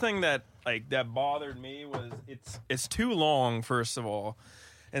first thing that bothered me was it's too long, first of all.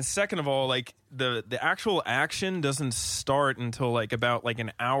 And second of all, like the actual action doesn't start until about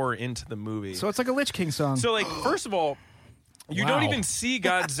an hour into the movie. So it's like a Lich King song. So, first of all, you don't Wow. even see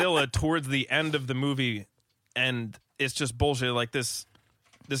Godzilla towards the end of the movie, and it's just bullshit. Like this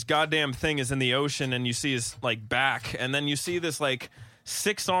goddamn thing is in the ocean, and you see his back, and then you see this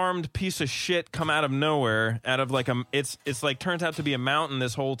 6-armed piece of shit come out of nowhere, out of it's turns out to be a mountain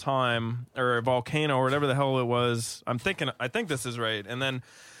this whole time, or a volcano, or whatever the hell it was. I think this is right, and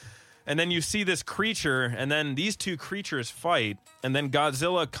then you see this creature, and then these two creatures fight, and then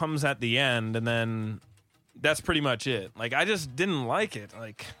Godzilla comes at the end, and then that's pretty much it. I just didn't like it.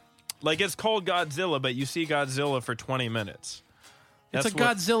 Like it's called Godzilla, but you see Godzilla for 20 minutes. It's That's a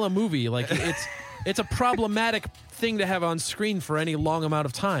what- Godzilla movie. It's a problematic thing to have on screen for any long amount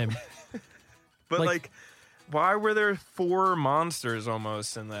of time. But like, why were there 4 monsters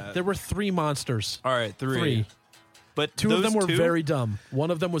almost in that? There were 3 monsters. All right, 3. But 2 of them were 2? very dumb. One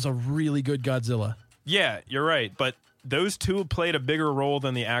of them was a really good Godzilla. Yeah, you're right. But those 2 played a bigger role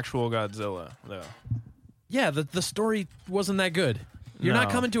than the actual Godzilla, though. Yeah, the story wasn't that good. You're not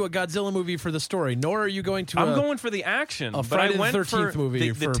No. coming to a Godzilla movie for the story, nor are you going to I'm going for the action. a but I Friday the went 13th for movie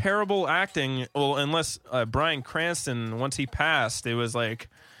the for- terrible acting. Well, unless Bryan Cranston, once he passed, it was like,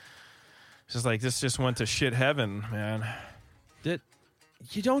 this just went to shit heaven, man.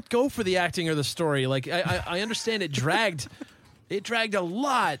 You don't go for the acting or the story. Like I understand it dragged, it dragged a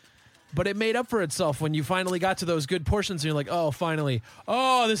lot, but it made up for itself when you finally got to those good portions. And you're like, oh, finally,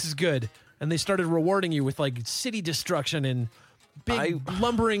 oh, this is good. And they started rewarding you with like city destruction and big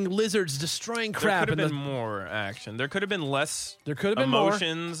lumbering lizards destroying crap. There could have and been more action. There could have been less. There could have been more.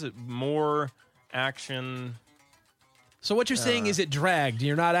 emotions, more action. So what you're saying is it dragged.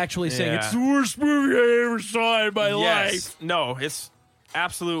 You're not actually saying Yeah. it's the worst movie I ever saw in my life. No, it's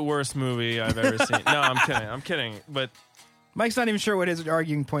absolute worst movie I've ever seen. No, I'm kidding. But Mike's not even sure what his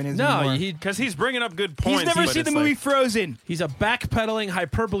arguing point is No, anymore. because he's bringing up good points. He's never but seen it's the movie like, Frozen. He's a backpedaling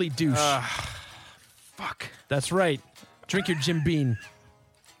hyperbole douche. fuck. That's right. Drink your Jim Beam.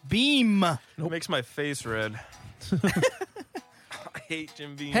 Beam. It makes my face red. I hate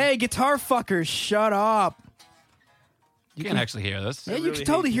Jim Beam. Hey, guitar fuckers, shut up. You can actually hear this. Yeah, you really can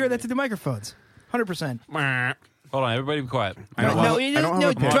totally hate hear Jim that through the microphones. 100%. Hold on, everybody be quiet. I don't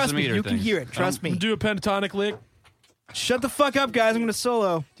have a pause. Trust me, Meter you can things. hear it. Trust me. Do a pentatonic lick. Shut the fuck up, guys. I'm going to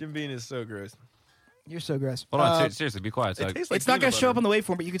solo. Jim Beam is so gross. You're so gross. Hold on, seriously, be quiet. So It tastes like It's not going peanut to show up butter. on the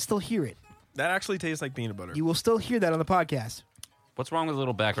waveform, but you can still hear it. That actually tastes like peanut butter. You will still hear that on the podcast. what's wrong with a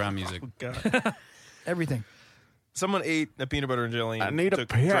little background music? God. Everything. Someone ate a peanut butter and jelly and I need a took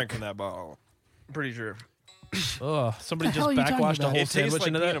pick. drink from that bottle. Pretty sure. Ugh, somebody What the just hell are you talking backwashed a about? whole It tastes sandwich like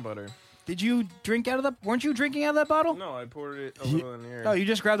into peanut that. butter. Did you drink out of the... Weren't you drinking out of that bottle? No, I poured it a little in here. Oh, you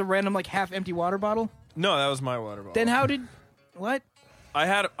just grabbed a random, like, half-empty water bottle? No, that was my water bottle. Then how did... What? I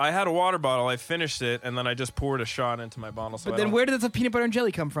had a water bottle. I finished it, and then I just poured a shot into my bottle. So But then where did the peanut butter and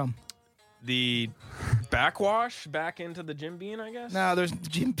jelly come from? the backwash back into the Jim Beam? I guess. No, there's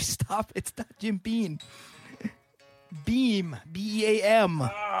Jim... Stop. It's not Jim Beam. Beam. B-E-A-M.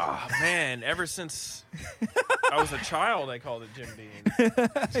 Oh man! Ever since I was a child, I called it Jim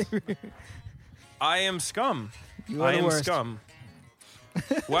Beam. I am scum. You are I the am worst. scum.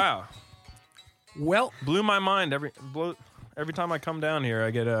 Wow. Well, Blew my mind every time I come down here.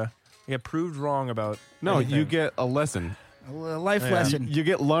 I get proved wrong about. No, anything. you get a lesson. A life Yeah. lesson. You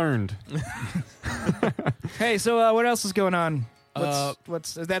get learned. Hey, so what else is going on? Uh,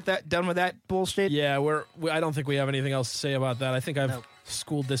 What's is that done with that bullshit? yeah, I don't think we have anything else to say about that. I think I've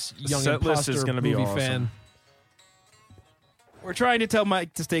schooled this young set list imposter is gonna be movie awesome. fan. We're trying to tell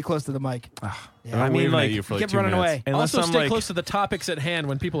Mike to stay close to the mic. I mean, mean, like, at you for like kept 2 running minutes. away. Unless Also, I'm stay like, close to the topics at hand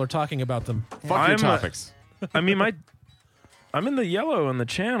when people are talking about them. Fuck your I'm topics. I mean, I'm in the yellow on the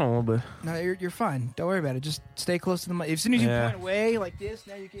channel, but No, you're fine. Don't worry about it. Just stay close to the mic. As soon as you Yeah. point away like this,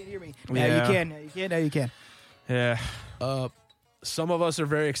 now you can't hear me. Now Yeah. you can. Now you can. Now you can. yeah. Some of us are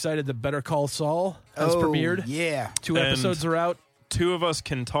very excited that Better Call Saul has Oh, premiered. Yeah. 2 And- episodes are out. 2 of us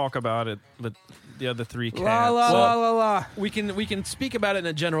can talk about it, but the other 3 can't. La la so- la la la. We can speak about it in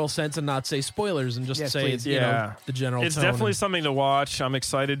a general sense and not say spoilers and just Yes, say please. you know, Yeah. the general It's tone definitely and- something to watch. I'm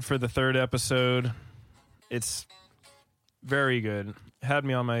excited for the 3rd episode. It's very good. Had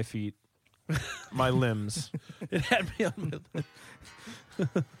me on my feet, my limbs. it had me on my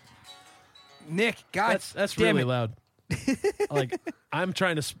Nick, God, That's damn really it. loud. Like I'm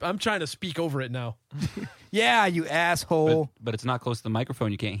trying to speak over it now. Yeah, you asshole. But it's not close to the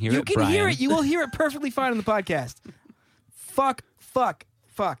microphone. You can't hear You it, can Brian. hear it. You will hear it perfectly fine on the podcast. Fuck.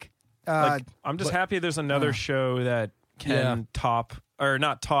 Like, I'm just happy there's another show that can Yeah. top, or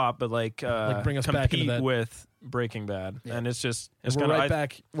not top, but like bring us back into compete that. with Breaking Bad, and it's just it's We're gonna right I-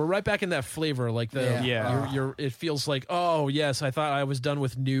 back. We're right back in that flavor. Like the Yeah. You're, it feels like, oh yes, I thought I was done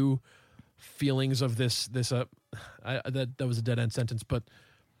with new feelings of this. That was a dead end sentence, but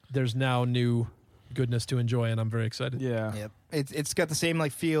there's now new goodness to enjoy, and I'm very excited. Yeah. Yep. It's got the same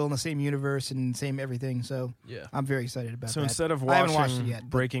like feel and the same universe and same everything. So Yeah. I'm very excited about So that. instead of I haven't watched watching it yet. but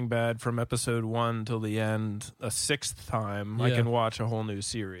Breaking Bad from episode 1 till the end a 6th time, I Yeah. can watch a whole new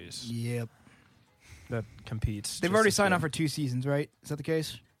series Yep. that competes. They've just already as signed good. on for 2 seasons, right? Is that the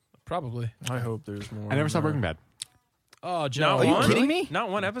case? Probably. I hope there's more. I never than saw that. Breaking Bad. Oh, Joe. Not Are you one? kidding me?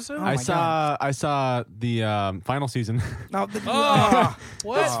 Not one episode? Oh I my saw the final season. No,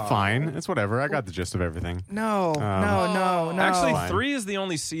 What? It's fine. It's whatever. I got the gist of everything. no. Actually, Fine. 3 is the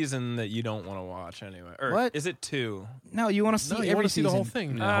only season that you don't want to watch anyway. Or What? is it 2? No, you want to see No, you every want to see the whole season.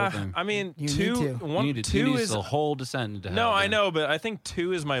 thing. Yeah, the whole thing. I mean, You 2. need to. You One, need to 2 you need is the whole descent into no, hell, I then. know, but I think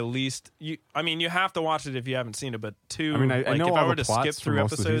 2 is my least. I mean, you have to watch it if you haven't seen it. But 2, I mean, I like, know if all I the were to plots skip for through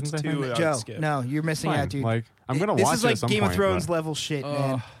most of the episodes, seasons, I 2 think. I Joe, would skip. no, you're missing Fine. out, dude. Like, I'm gonna This watch is it like at some Game of point, Thrones but level shit,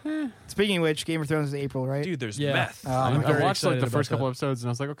 man. Speaking of which, Game of Thrones is April, right? Dude, there's Yeah. meth. Oh, I'm I very watched like excited the about first couple that. episodes, and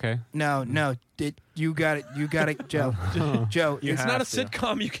I was like, okay. No. You got it, Joe. Joe, You It's have not a to.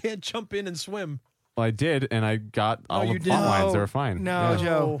 sitcom. You can't jump in and swim. Well, I did, and I got all you the plot didn't. lines. They were fine. No, Yeah.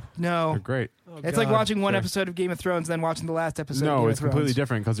 Joe. No. They're great. It's like God. watching one Sure. episode of Game of Thrones, then watching the last episode of No, Game it's of Thrones. completely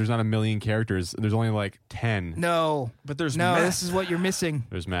different because there's not a million characters. There's only like 10. No. But there's No, meth. this is what you're missing.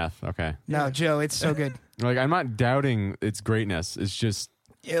 There's math. Okay. No, Joe, it's so good. Like, I'm not doubting its greatness. It's just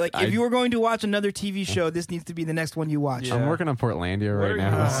Yeah, like I- if you were going to watch another TV show, this needs to be the next one you watch. Yeah. I'm working on Portlandia What right are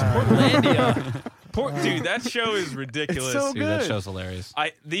now. Dude, that show is ridiculous. It's so Dude, that good. show's hilarious.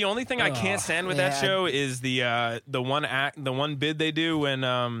 The only thing I can't stand with that yeah. show is the one bid they do when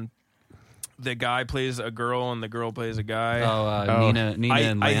the guy plays a girl and the girl plays a guy. Nina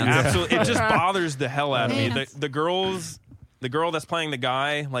and I Lance. absolutely, it just bothers the hell out of me. The girl that's playing the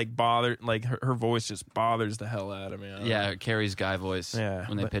guy, like her voice just bothers the hell out of me. I don't know. Yeah, Carrie's guy voice. Yeah,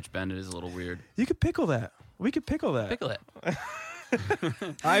 when they but- pitch bend it is a little weird. You could pickle that. We could pickle that. Pickle it.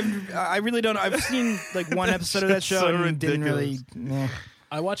 I really don't. I've seen like one episode of that show so and didn't really. ridiculous.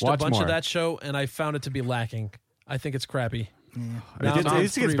 I watched a Watch bunch more. of that show, and I found it to be lacking. I think it's crappy. It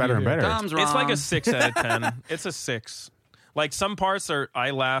just gets better and better. Tom's wrong. It's like a 6 out of 10. It's a 6. Like some parts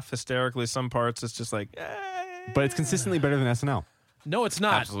I laugh hysterically. Some parts it's just like. But it's consistently better than SNL. No, it's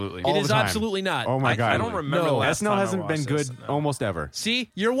not. Absolutely. It All is the time. absolutely not. Oh my god. I don't remember No. the last SNL time I hasn't been watched good SNL. almost ever.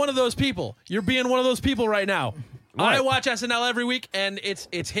 See, you're one of those people. You're being one of those people right now. What? I watch SNL every week, and it's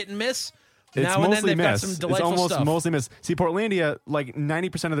hit and miss. It's now and then mostly they've got miss. some It's delightful almost stuff. mostly miss. See, Portlandia, like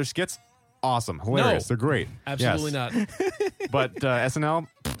 90% of their skits, awesome, hilarious. No. They're great. Absolutely Yes. not. But SNL,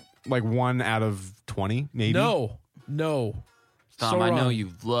 like 1 out of 20, maybe. No. Tom, So I know wrong.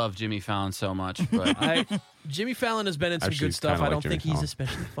 you love Jimmy Fallon so much, but Jimmy Fallon has been in some Actually, good stuff. kinda I like don't Jimmy think he's Fallon.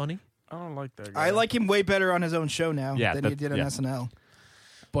 especially funny, I don't like that guy. I like him way better on his own show now Yeah, than he that- did on yeah. SNL.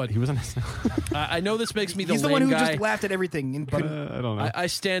 but He was on SNL. I know this makes me the He's the lame one who guy. just laughed at everything and couldn't. I don't know. I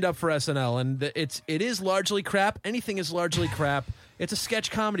stand up for SNL, and it is largely crap. Anything is largely crap. It's a sketch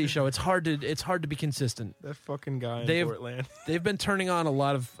comedy show. It's hard to be consistent. that fucking guy in They've- Portland. They've been turning on a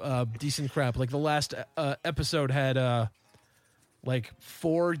lot of decent crap. Like the last episode had like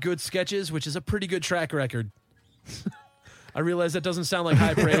 4 good sketches, which is a pretty good track record. I realize that doesn't sound like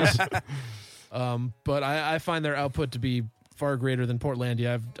high praise, but I find their output to be far greater than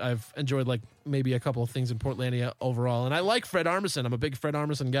Portlandia. I've enjoyed like maybe a couple of things in Portlandia overall, and I like Fred Armisen. I'm a big Fred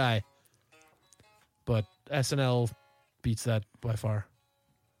Armisen guy, but SNL beats that by far.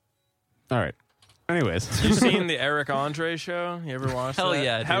 All right. Anyways. You seen the Eric Andre show? You ever watched Hell that?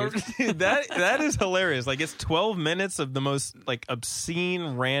 yeah, dude. Dude, that is hilarious. Like it's 12 minutes of the most like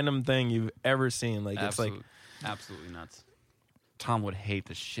obscene random thing you've ever seen. Like it's like absolutely nuts. Tom would hate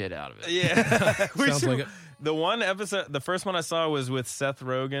the shit out of it. yeah. Sounds like it. The one episode, the first one I saw was with Seth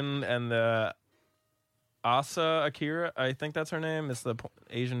Rogen and the Asa Akira. I think that's her name. It's the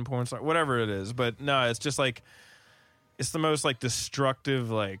Asian porn star, whatever it is. But no, it's just like it's the most like destructive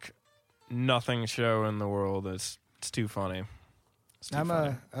like nothing show in the world. It's too funny. It's too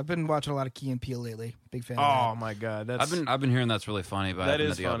funny. I've been watching a lot of Key and Peele lately. Big fan. Oh of my god, that's I've been hearing that's really funny, but I That haven't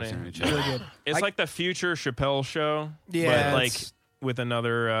is had the funny. opportunity to that. check Really it out. good. it's I- like the future Chappelle show. Yeah, but like it's- with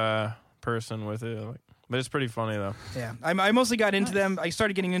another person with it. Like, but it's pretty funny though. Yeah, I mostly got into them. I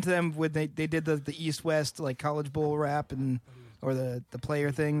started getting into them when they did the East West like college bowl rap or the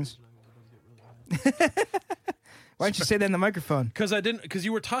player things. Why didn't you say that in the microphone? Because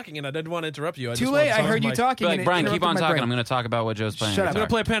you were talking and I didn't want to interrupt you. Too late. I heard you talking. Like, and it Brian, keep interrupted on my talking. brain. I'm going to talk about what Joe's playing. Shut up. I'm gonna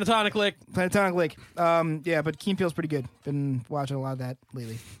play Pentatonic Lick. Pentatonic Lake. Yeah, but Key and Peele's pretty good. Been watching a lot of that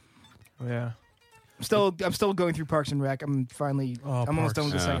lately. Yeah. I'm still going through Parks and Rec. I'm almost done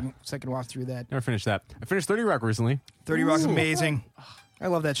with the Yeah. second walk through that. Never finished that. I finished 30 Rock recently. 30 Rock's amazing. I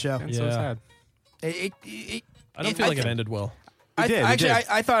love that show. It's so Yeah. sad. I don't feel like it ended well. It did, it Actually, did.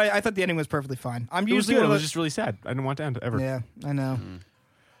 I thought the ending was perfectly fine. I'm It was usually good. one It of was those- just really sad. I didn't want it to end ever. Yeah, I know.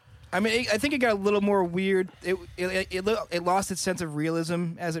 I mean, I think it got a little more weird. It lost its sense of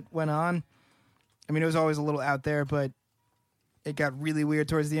realism as it went on. I mean, it was always a little out there, but it got really weird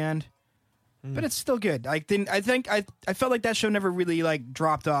towards the end. But it's still good. I felt like that show never really like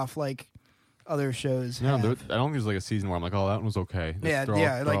dropped off like other shows. No, have. I don't think there's like a season where I'm like, oh, that one was okay.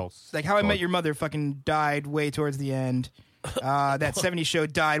 Yeah, like How I Met Your Mother fucking died way towards the end. That 70s show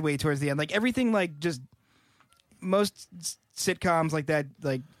died way towards the end. Like everything, like just most sitcoms like that,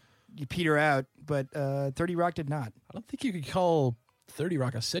 like you peter out. But 30 Rock did not. I don't think you could call 30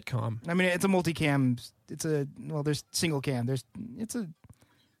 Rock a sitcom. I mean, it's a multicam. There's single cam.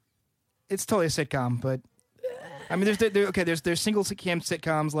 It's totally a sitcom, but I mean, there's single cam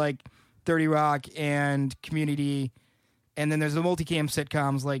sitcoms like 30 Rock and Community, and then there's the multicam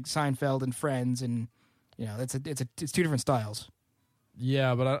sitcoms like Seinfeld and Friends, and it's two different styles.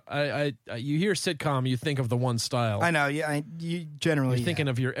 Yeah, but I you hear sitcom, you think of the one style. I know. Yeah, you generally you're thinking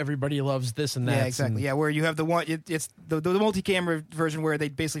of your everybody loves this and that. Yeah, exactly. Yeah, where you have the one. It's the multi-camera version where they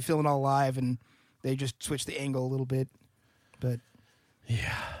basically film it all live and they just switch the angle a little bit. But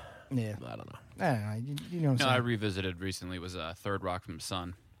yeah, I don't know. You know what I'm No, saying? I revisited recently was Third Rock from the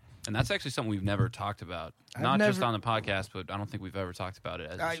Sun. And that's actually something we've never talked about. I've Not never- just on the podcast, but I don't think we've ever talked about it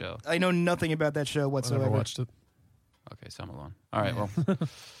as a show. I know nothing about that show I whatsoever. never watched it. Okay, so I'm alone. All right, well,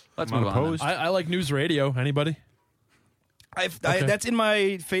 let's I'm move on. unopposed. then. I like news radio. Anybody? Okay. That's in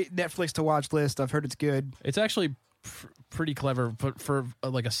my Netflix to watch list. I've heard it's good. It's actually pretty clever, but for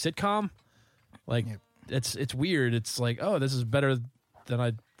like a sitcom, like Yeah. it's weird. It's like, oh, this is better than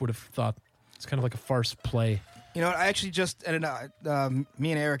I would have thought. It's kind of like a farce play. You know, I actually just ended up,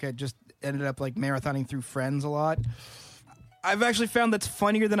 me and Erica just ended up like marathoning through Friends a lot. I've actually found that's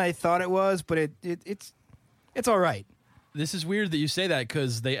funnier than I thought it was, but it's all right. This is weird that you say that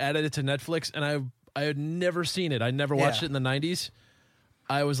because they added it to Netflix, and I had never seen it. I never watched Yeah. it in the 90s.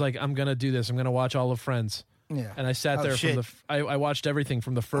 I was like, I'm gonna do this. I'm gonna watch all of Friends. Yeah. And I sat Oh, there shit. from I watched everything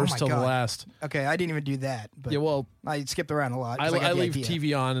from the first my till the God. last. Okay, I didn't even do that. But Yeah, well, I skipped around a lot. 'cause I got the leave idea.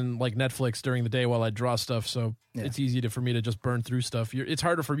 TV on and like Netflix during the day while I draw stuff, so Yeah. it's easy for me to just burn through stuff. It's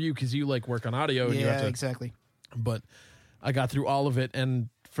harder for you because you like work on audio. And you have Yeah, to, exactly. But I got through all of it, and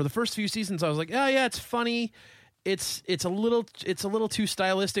for the first few seasons, I was like, oh yeah, it's funny. It's a little too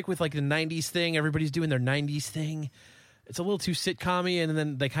stylistic with like the 90s thing. Everybody's doing their 90s thing. It's a little too sitcom-y, and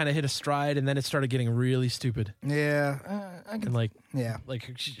then they kind of hit a stride, and then it started getting really stupid. Yeah, I And can. like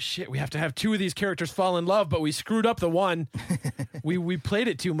shit, we have to have two of these characters fall in love, but we screwed up the one. we played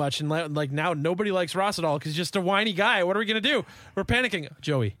it too much, and like now nobody likes Ross at all because he's just a whiny guy. What are we gonna do? We're panicking.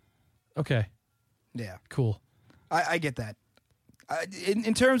 Joey, okay, Yeah, cool. I get that.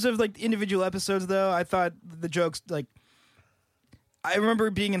 In terms of like individual episodes, though, I thought the jokes like. I remember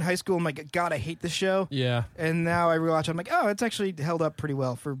being in high school. I'm like, God, I hate this show. Yeah, And now I rewatch. I'm like, oh, it's actually held up pretty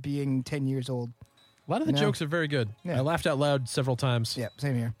well for being 10 years old. a lot of the No. jokes are very good. Yeah. I laughed out loud several times. Yeah,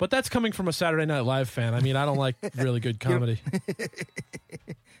 same here. But that's coming from a Saturday Night Live fan. I mean, I don't like really good comedy.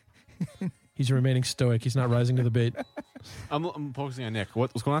 He's remaining stoic. He's not rising to the bait. I'm focusing on Nick.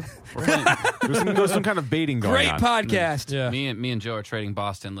 What's going on? There's some kind of baiting going Great on. podcast. Yeah. Me and Joe are trading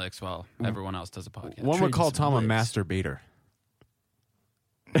Boston licks while everyone else does a podcast. One would call Tom a masturbator.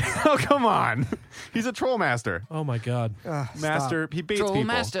 Oh, come on. He's a troll master. Oh my God, Master. He baits Troll people.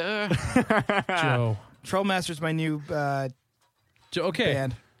 Master. Joe. Trollmaster's my new Joe. Okay.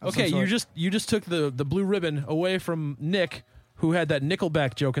 band. of Okay. some You sort. just took the blue ribbon away from Nick, who had that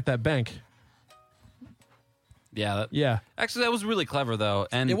Nickelback joke at that bank. Yeah. Yeah. Actually, that was really clever, though.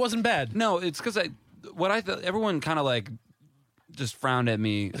 And It wasn't bad. No, it's because what I thought everyone kind of like just frowned at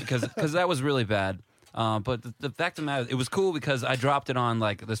me because that was really bad. But the fact of the matter, it was cool because I dropped it on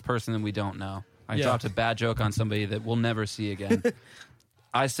like this person that we don't know. I Yeah. dropped a bad joke on somebody that we'll never see again.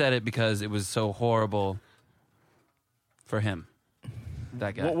 I said it because it was so horrible for him.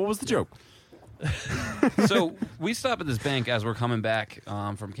 That guy. What was the joke? So we stop at this bank as we're coming back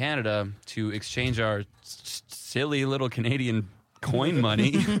from Canada to exchange our silly little Canadian coin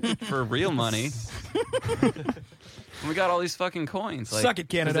money for real money. And we got all these fucking coins. Like, Suck it,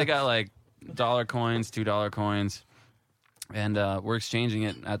 Canada. 'cause they got like $1 coins, $2 coins, and we're exchanging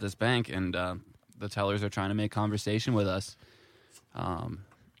it at this bank, and the tellers are trying to make conversation with us while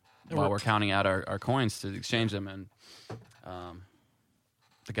we're counting out our coins to exchange them, and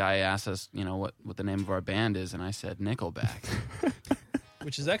the guy asked us, what the name of our band is, and I said Nickelback.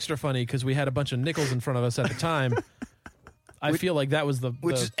 Which is extra funny because we had a bunch of nickels in front of us at the time. I feel like that was the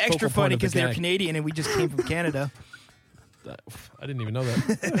Which the is extra focal point funny of the because they're gag. Canadian and we just came from Canada. I didn't even know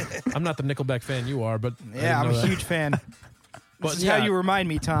that. I'm not the Nickelback fan you are, but I Yeah, I'm didn't know a that. huge fan. But This is yeah, how you remind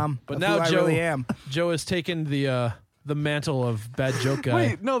me, Tom. But of now who I Joe, really am. Joe has taken the the mantle of bad joke guy.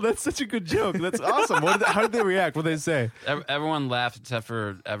 Wait, no, that's such a good joke. That's awesome. How did they react? What did they say? Everyone laughed except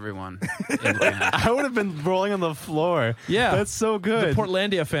for everyone in the band. I would have been rolling on the floor. Yeah. That's so good. The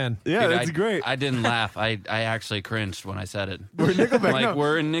Portlandia fan. Yeah, Dude, that's great. I didn't laugh. I actually cringed when I said it. We're Nickelback. Like, no.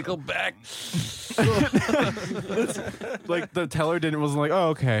 we're in Nickelback. Like the teller wasn't like, oh,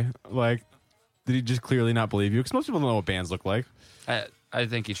 okay. Like, did he just clearly not believe you? Because most people don't know what bands look like. I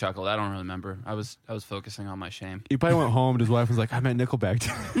think he chuckled. I don't really remember. I was focusing on my shame. He probably went home and his wife was like, I meant Nickelback.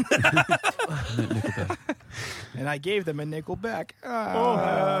 And I gave them a nickel back.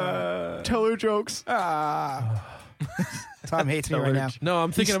 Teller jokes. Tom hates me right now. No,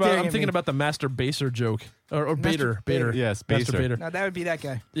 I'm thinking about the Master Baser joke or Bader. Yes, Master Baser. Bader. No, that would be that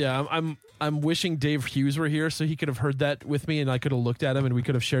guy. Yeah, I'm wishing Dave Hughes were here so he could have heard that with me and I could have looked at him and we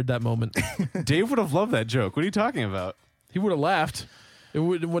could have shared that moment. Dave would have loved that joke. What are you talking about? He would have laughed. It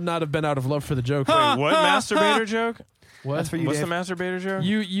would not have been out of love for the joke. Wait, what masturbator joke? What? That's for you, What's Dave. the masturbator joke?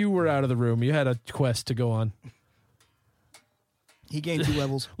 You were out of the room. You had a quest to go on. He gained 2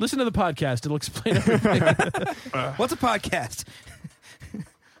 levels. Listen to the podcast. It'll explain everything. What's a podcast?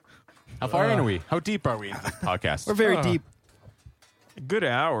 How far in are we? How deep are we in this podcast? We're very deep. A good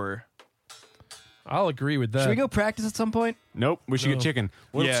hour. I'll agree with that. Should we go practice at some point? Nope. We should No. get chicken.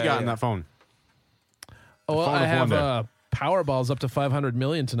 What else Yeah, you got yeah. on that phone? Oh, well, phone I of have wonder. Powerballs up to 500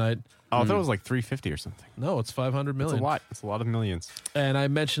 million tonight. Oh, I thought it was like 350 or something. No, it's 500 It's million. a lot. It's a lot of millions. And I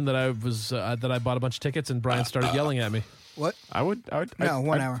mentioned that I was that I bought a bunch of tickets, and Brian started yelling at me. What? I would. No,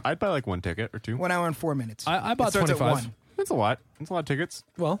 1 hour. I'd buy like 1 ticket or 2. 1 hour and 4 minutes. I bought It starts at 25. 1. That's a lot. That's a lot of tickets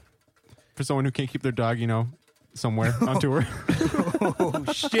Well, for someone who can't keep their dog, somewhere on tour. Oh,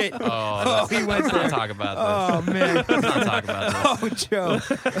 shit. Oh, he went let's there. not talk about Oh, man. this. Let's not talk about this. Oh, Joe.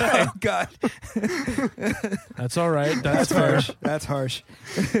 Oh, God. that's all right. That's fair. That's harsh.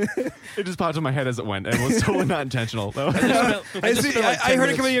 It just popped in my head as it went, and it was totally not intentional. Though. I heard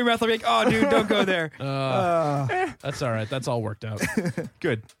it come in your mouth. I'm like, oh, dude, don't go there. That's all right. That's all worked out.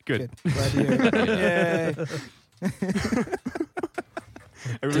 Good. Glad to hear it. Yay.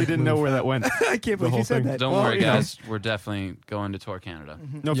 I really didn't know where that went. I can't believe whole you said thing. that. Don't Well, worry, you know. guys. We're definitely going to tour Canada.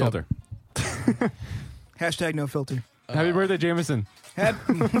 No Yep. filter. Hashtag no filter. Happy birthday, Jameson.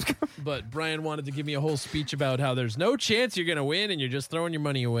 But Brian wanted to give me a whole speech about how there's no chance you're going to win and you're just throwing your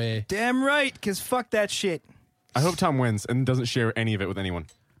money away. Damn right, because fuck that shit. I hope Tom wins and doesn't share any of it with anyone.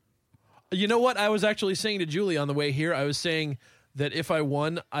 You know what? I was actually saying to Julie on the way here, I was saying that if I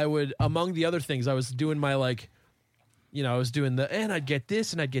won, I would, among the other things, I was doing my I was doing and I'd get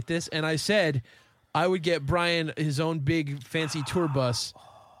this and I'd get this. And I said I would get Brian his own big fancy tour bus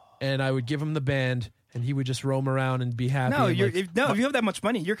and I would give him the band and he would just roam around and be happy. No, and if you have that much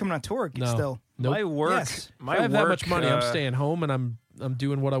money, you're coming on tour still. Nope. My work. Yes. My If I have work, that much money, I'm staying home and I'm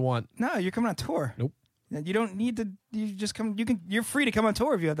doing what I want. No, you're coming on tour. Nope. You don't need to. You just come. You're free to come on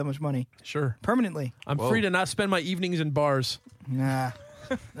tour if you have that much money Sure. permanently. I'm free to not spend my evenings in bars. Nah.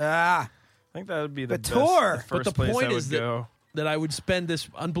 I think that would be the But best, tour. the But first the place point I would is go. that I would spend this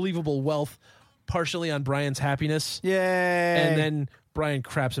unbelievable wealth partially on Brian's happiness, Yay. and then Brian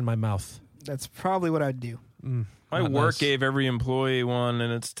craps in my mouth. That's probably what I'd do. My Not work nice. gave every employee one,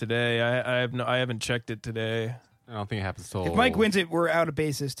 and it's today. I haven't checked it today. I don't think it happens till If Mike wins it, we're out of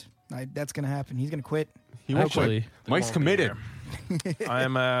bassist. That's gonna happen. He's gonna quit. He won't Actually, quit. Mike's won't be committed. I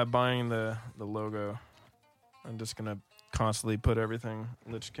am buying the logo. I'm just gonna constantly put everything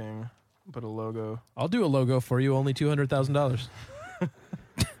Lich King. Put a logo. I'll do a logo for you. Only $200,000.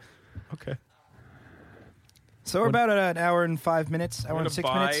 Okay. So we're about at an hour and 5 minutes. I'm Hour gonna and 6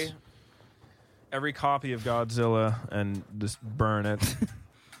 buy minutes. every copy of Godzilla and just burn it.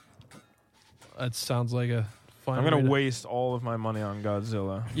 That sounds like a fun. I'm gonna way to- waste all of my money on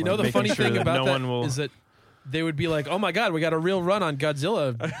Godzilla. You know, the making funny sure thing that about no that one will. is that they would be like, "Oh my God, we got a real run on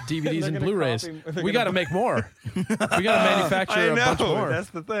Godzilla DVDs and gonna Blu-rays. copy- they're We gonna got to make more. We got to manufacture a bunch more."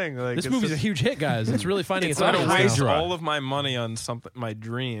 That's the thing. Like, This it's movie's a just- huge hit, guys. It's really finding its I'm gonna audience waste now. Hydra. all of my money on something. My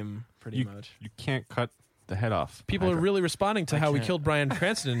dream, pretty You, much. you can't cut the head off. People are Hydra. really responding to how we can't. killed Bryan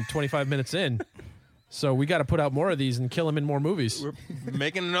Cranston 25 minutes in. So we got to put out more of these and kill him in more movies. We're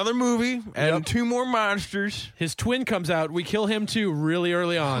making another movie and Yep. 2 more monsters. His twin comes out. We kill him too really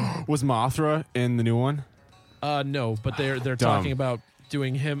early on. Was Mothra in the new one? No, but they're Dumb. talking about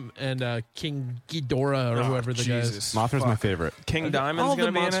doing him and King Ghidorah or whoever the guy is. Jesus. Mothra's my Fuck. favorite. King Diamond's All gonna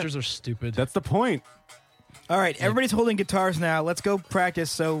the be in it. monsters are stupid. That's the point. All right, everybody's holding guitars now. Let's go practice.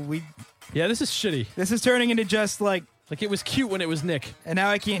 So Yeah, this is shitty. this is turning into just like, Like, it was cute when it was Nick. and now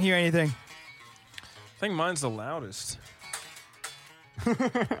I can't hear anything. I think mine's the loudest. You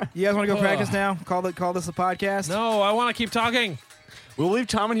guys want to go practice now? Call this a podcast? No, I want to keep talking. We'll leave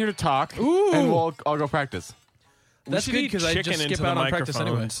Tom in here to talk, Ooh. and I'll go practice. That's should good eat because I chicken just skip into the out on practice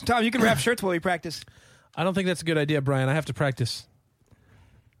anyway. microphones. Tom, you can wrap shirts while you practice. I don't think that's a good idea, Brian. I have to practice.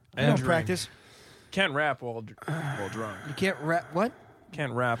 I don't practice. Can't rap while drunk. You can't wrap. What?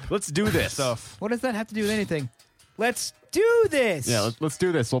 Can't rap. Let's do this. Stuff. What does that have to do with anything? Let's do this. Yeah, let's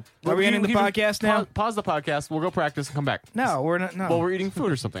do this. Are we ending the podcast now? Pause the podcast. We'll go practice and come back. No, we're not. No. Well, we're eating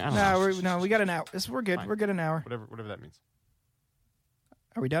food or something. I don't know. We got an hour. We're good. Fine. We're good an hour. Whatever that means.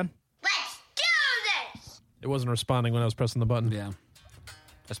 Are we done? Let's do this! It wasn't responding when I was pressing the button. Yeah.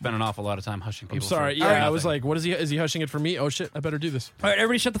 I spent an awful lot of time hushing people. I'm sorry. for Yeah, I nothing. was like, what is he? Is he hushing it for me? Oh, shit. I better do this. All right,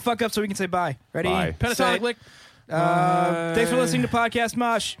 everybody shut the fuck up so we can say bye. Ready? Bye. Pentatonic Say- lick. Thanks for listening to Podcast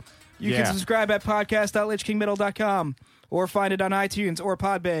Mosh. You Yeah. can subscribe at podcast.lichkingmetal.com or find it on iTunes or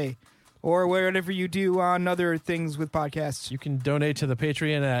Podbay or wherever you do on other things with podcasts. You can donate to the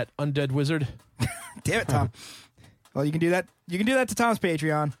Patreon at Undead Wizard. Damn it, Tom. Well, you can do that. You can do that to Tom's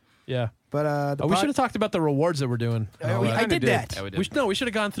Patreon. Yeah. But We should have talked about the rewards that we're doing. I did that. Yeah, we did. We should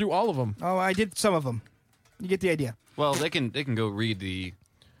have gone through all of them. Oh, I did some of them. You get the idea. Well, they can go read the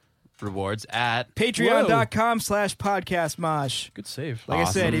rewards at Patreon.com/podcastmosh. Good save. Like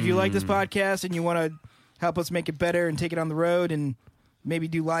I said, if you like this podcast and you want to help us make it better and take it on the road and maybe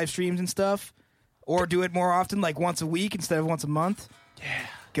do live streams and stuff, or do it more often, like once a week instead of once a month,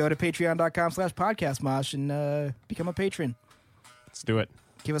 go to patreon.com/podcastmosh and become a patron. Let's do it.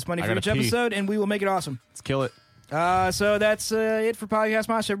 Give us money I for gotta each pee. episode, and we will make it awesome. Let's kill it. So that's it for Podcast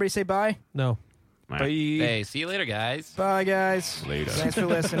Mosh. Everybody say bye. No. Bye. Hey, see you later, guys. Bye, guys. Later. Thanks for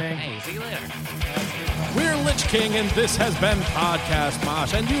listening. Hey, see you later. We're Lich King, and this has been Podcast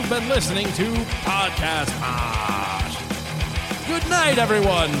Mosh, and you've been listening to Podcast Mosh. Good night,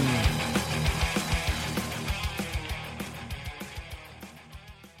 everyone.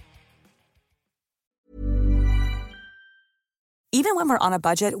 Even when we're on a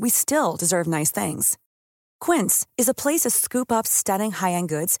budget, we still deserve nice things. Quince is a place to scoop up stunning high-end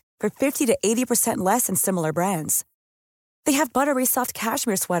goods for 50 to 80% less than similar brands. They have buttery soft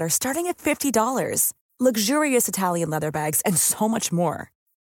cashmere sweaters starting at $50, luxurious Italian leather bags, and so much more.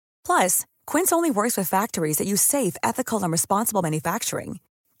 Plus, Quince only works with factories that use safe, ethical, and responsible manufacturing.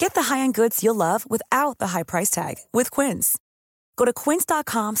 Get the high-end goods you'll love without the high price tag with Quince. Go to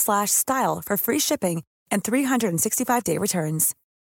quince.com/style for free shipping and 365-day returns.